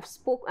 I've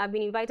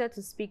been invited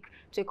to speak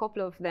to a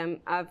couple of them.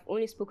 I've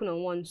only spoken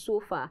on one so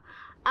far.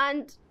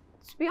 And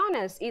to be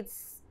honest,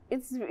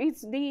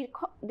 the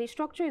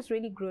structure is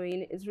really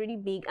growing, it's really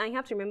big. And you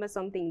have to remember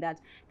something,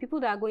 that people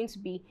that are going to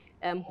be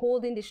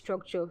holding the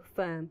structure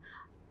firm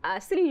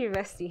still in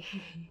university.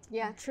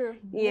 Yeah, true.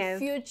 The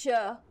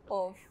future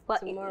of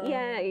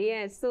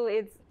tomorrow. So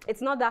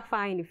it's not that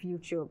far in the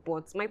future.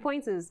 But my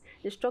point is,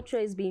 the structure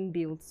is being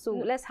built. So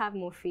let's have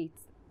more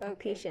faith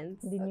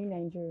Patience. The new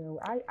Nigeria.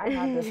 I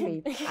have the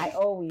faith. I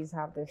always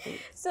have the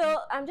faith. So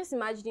I'm just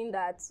imagining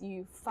that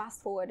you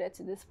fast forwarded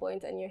to this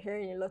point and you're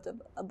hearing a lot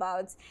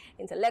about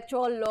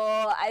intellectual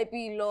law,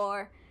 IP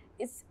law.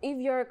 It's, if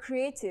you're a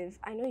creative,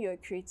 I know you're a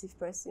creative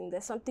person,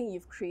 there's something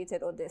you've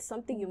created or there's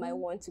something you might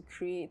want to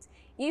create.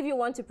 If you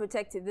want to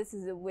protect it, this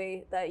is a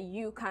way that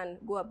you can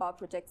go about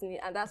protecting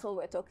it. And that's what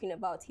we're talking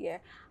about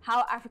here.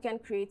 How African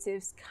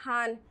creatives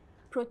can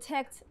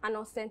protect and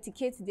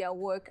authenticate their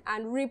work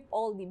and reap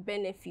all the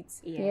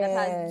benefits that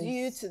are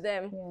due to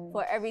them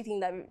for everything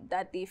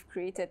that they've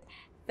created.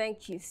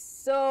 Thank you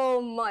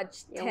so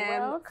much,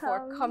 Tem,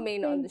 for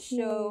coming on the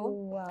show.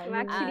 Wow, I'm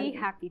actually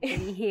happy to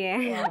be here.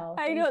 wow,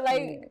 I know,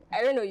 like,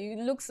 I don't know, you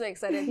look so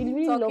excited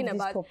really talking love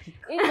about this topic.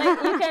 it's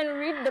like you can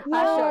read the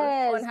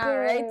passion on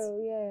her, right?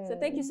 Yes. So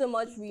thank you so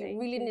much. We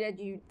really needed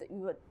you.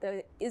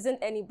 There isn't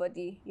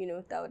anybody, you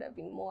know, that would have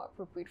been more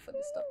appropriate for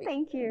this topic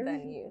Thank you.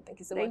 than you. Thank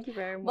you so much. Thank you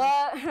very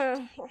much.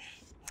 But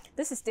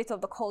this is State of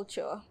the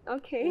Culture,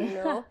 Okay. you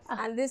know,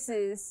 and this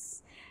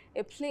is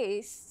a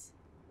place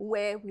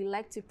where we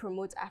like to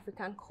promote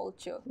African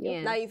culture.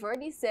 Yes. Now, you've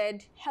already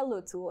said hello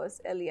to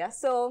us earlier.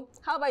 So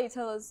how about you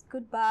tell us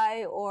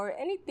goodbye or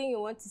anything you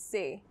want to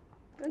say?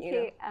 Okay. You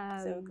know,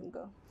 so we can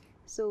go.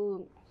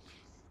 So,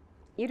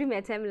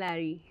 Yurime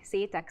Temlari,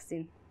 say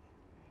taxing.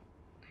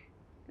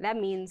 That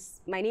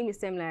means my name is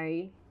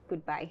Temlari.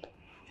 Goodbye.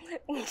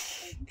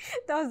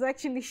 That was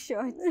actually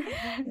short.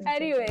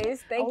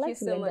 Anyways, thank you like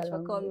to so learn much that for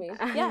language.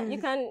 coming. Yeah, you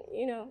can,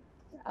 you know,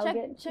 I'll check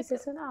get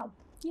Izesan app.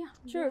 Yeah,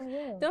 sure.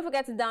 Yeah. Don't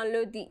forget to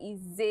download the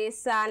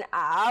Izesan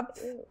app,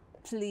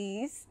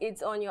 please.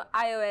 It's on your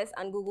iOS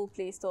and Google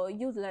Play Store.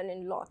 You'll learn a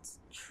lot.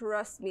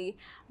 Trust me.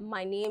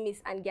 My name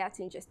is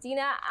Angatin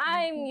Justina.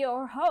 I'm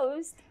your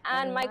host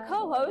and my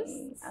co-host.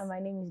 And my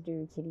name is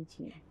Duru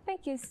Kilichi.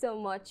 Thank you so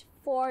much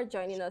for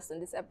joining us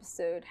on this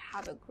episode.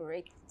 Have a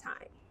great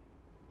time.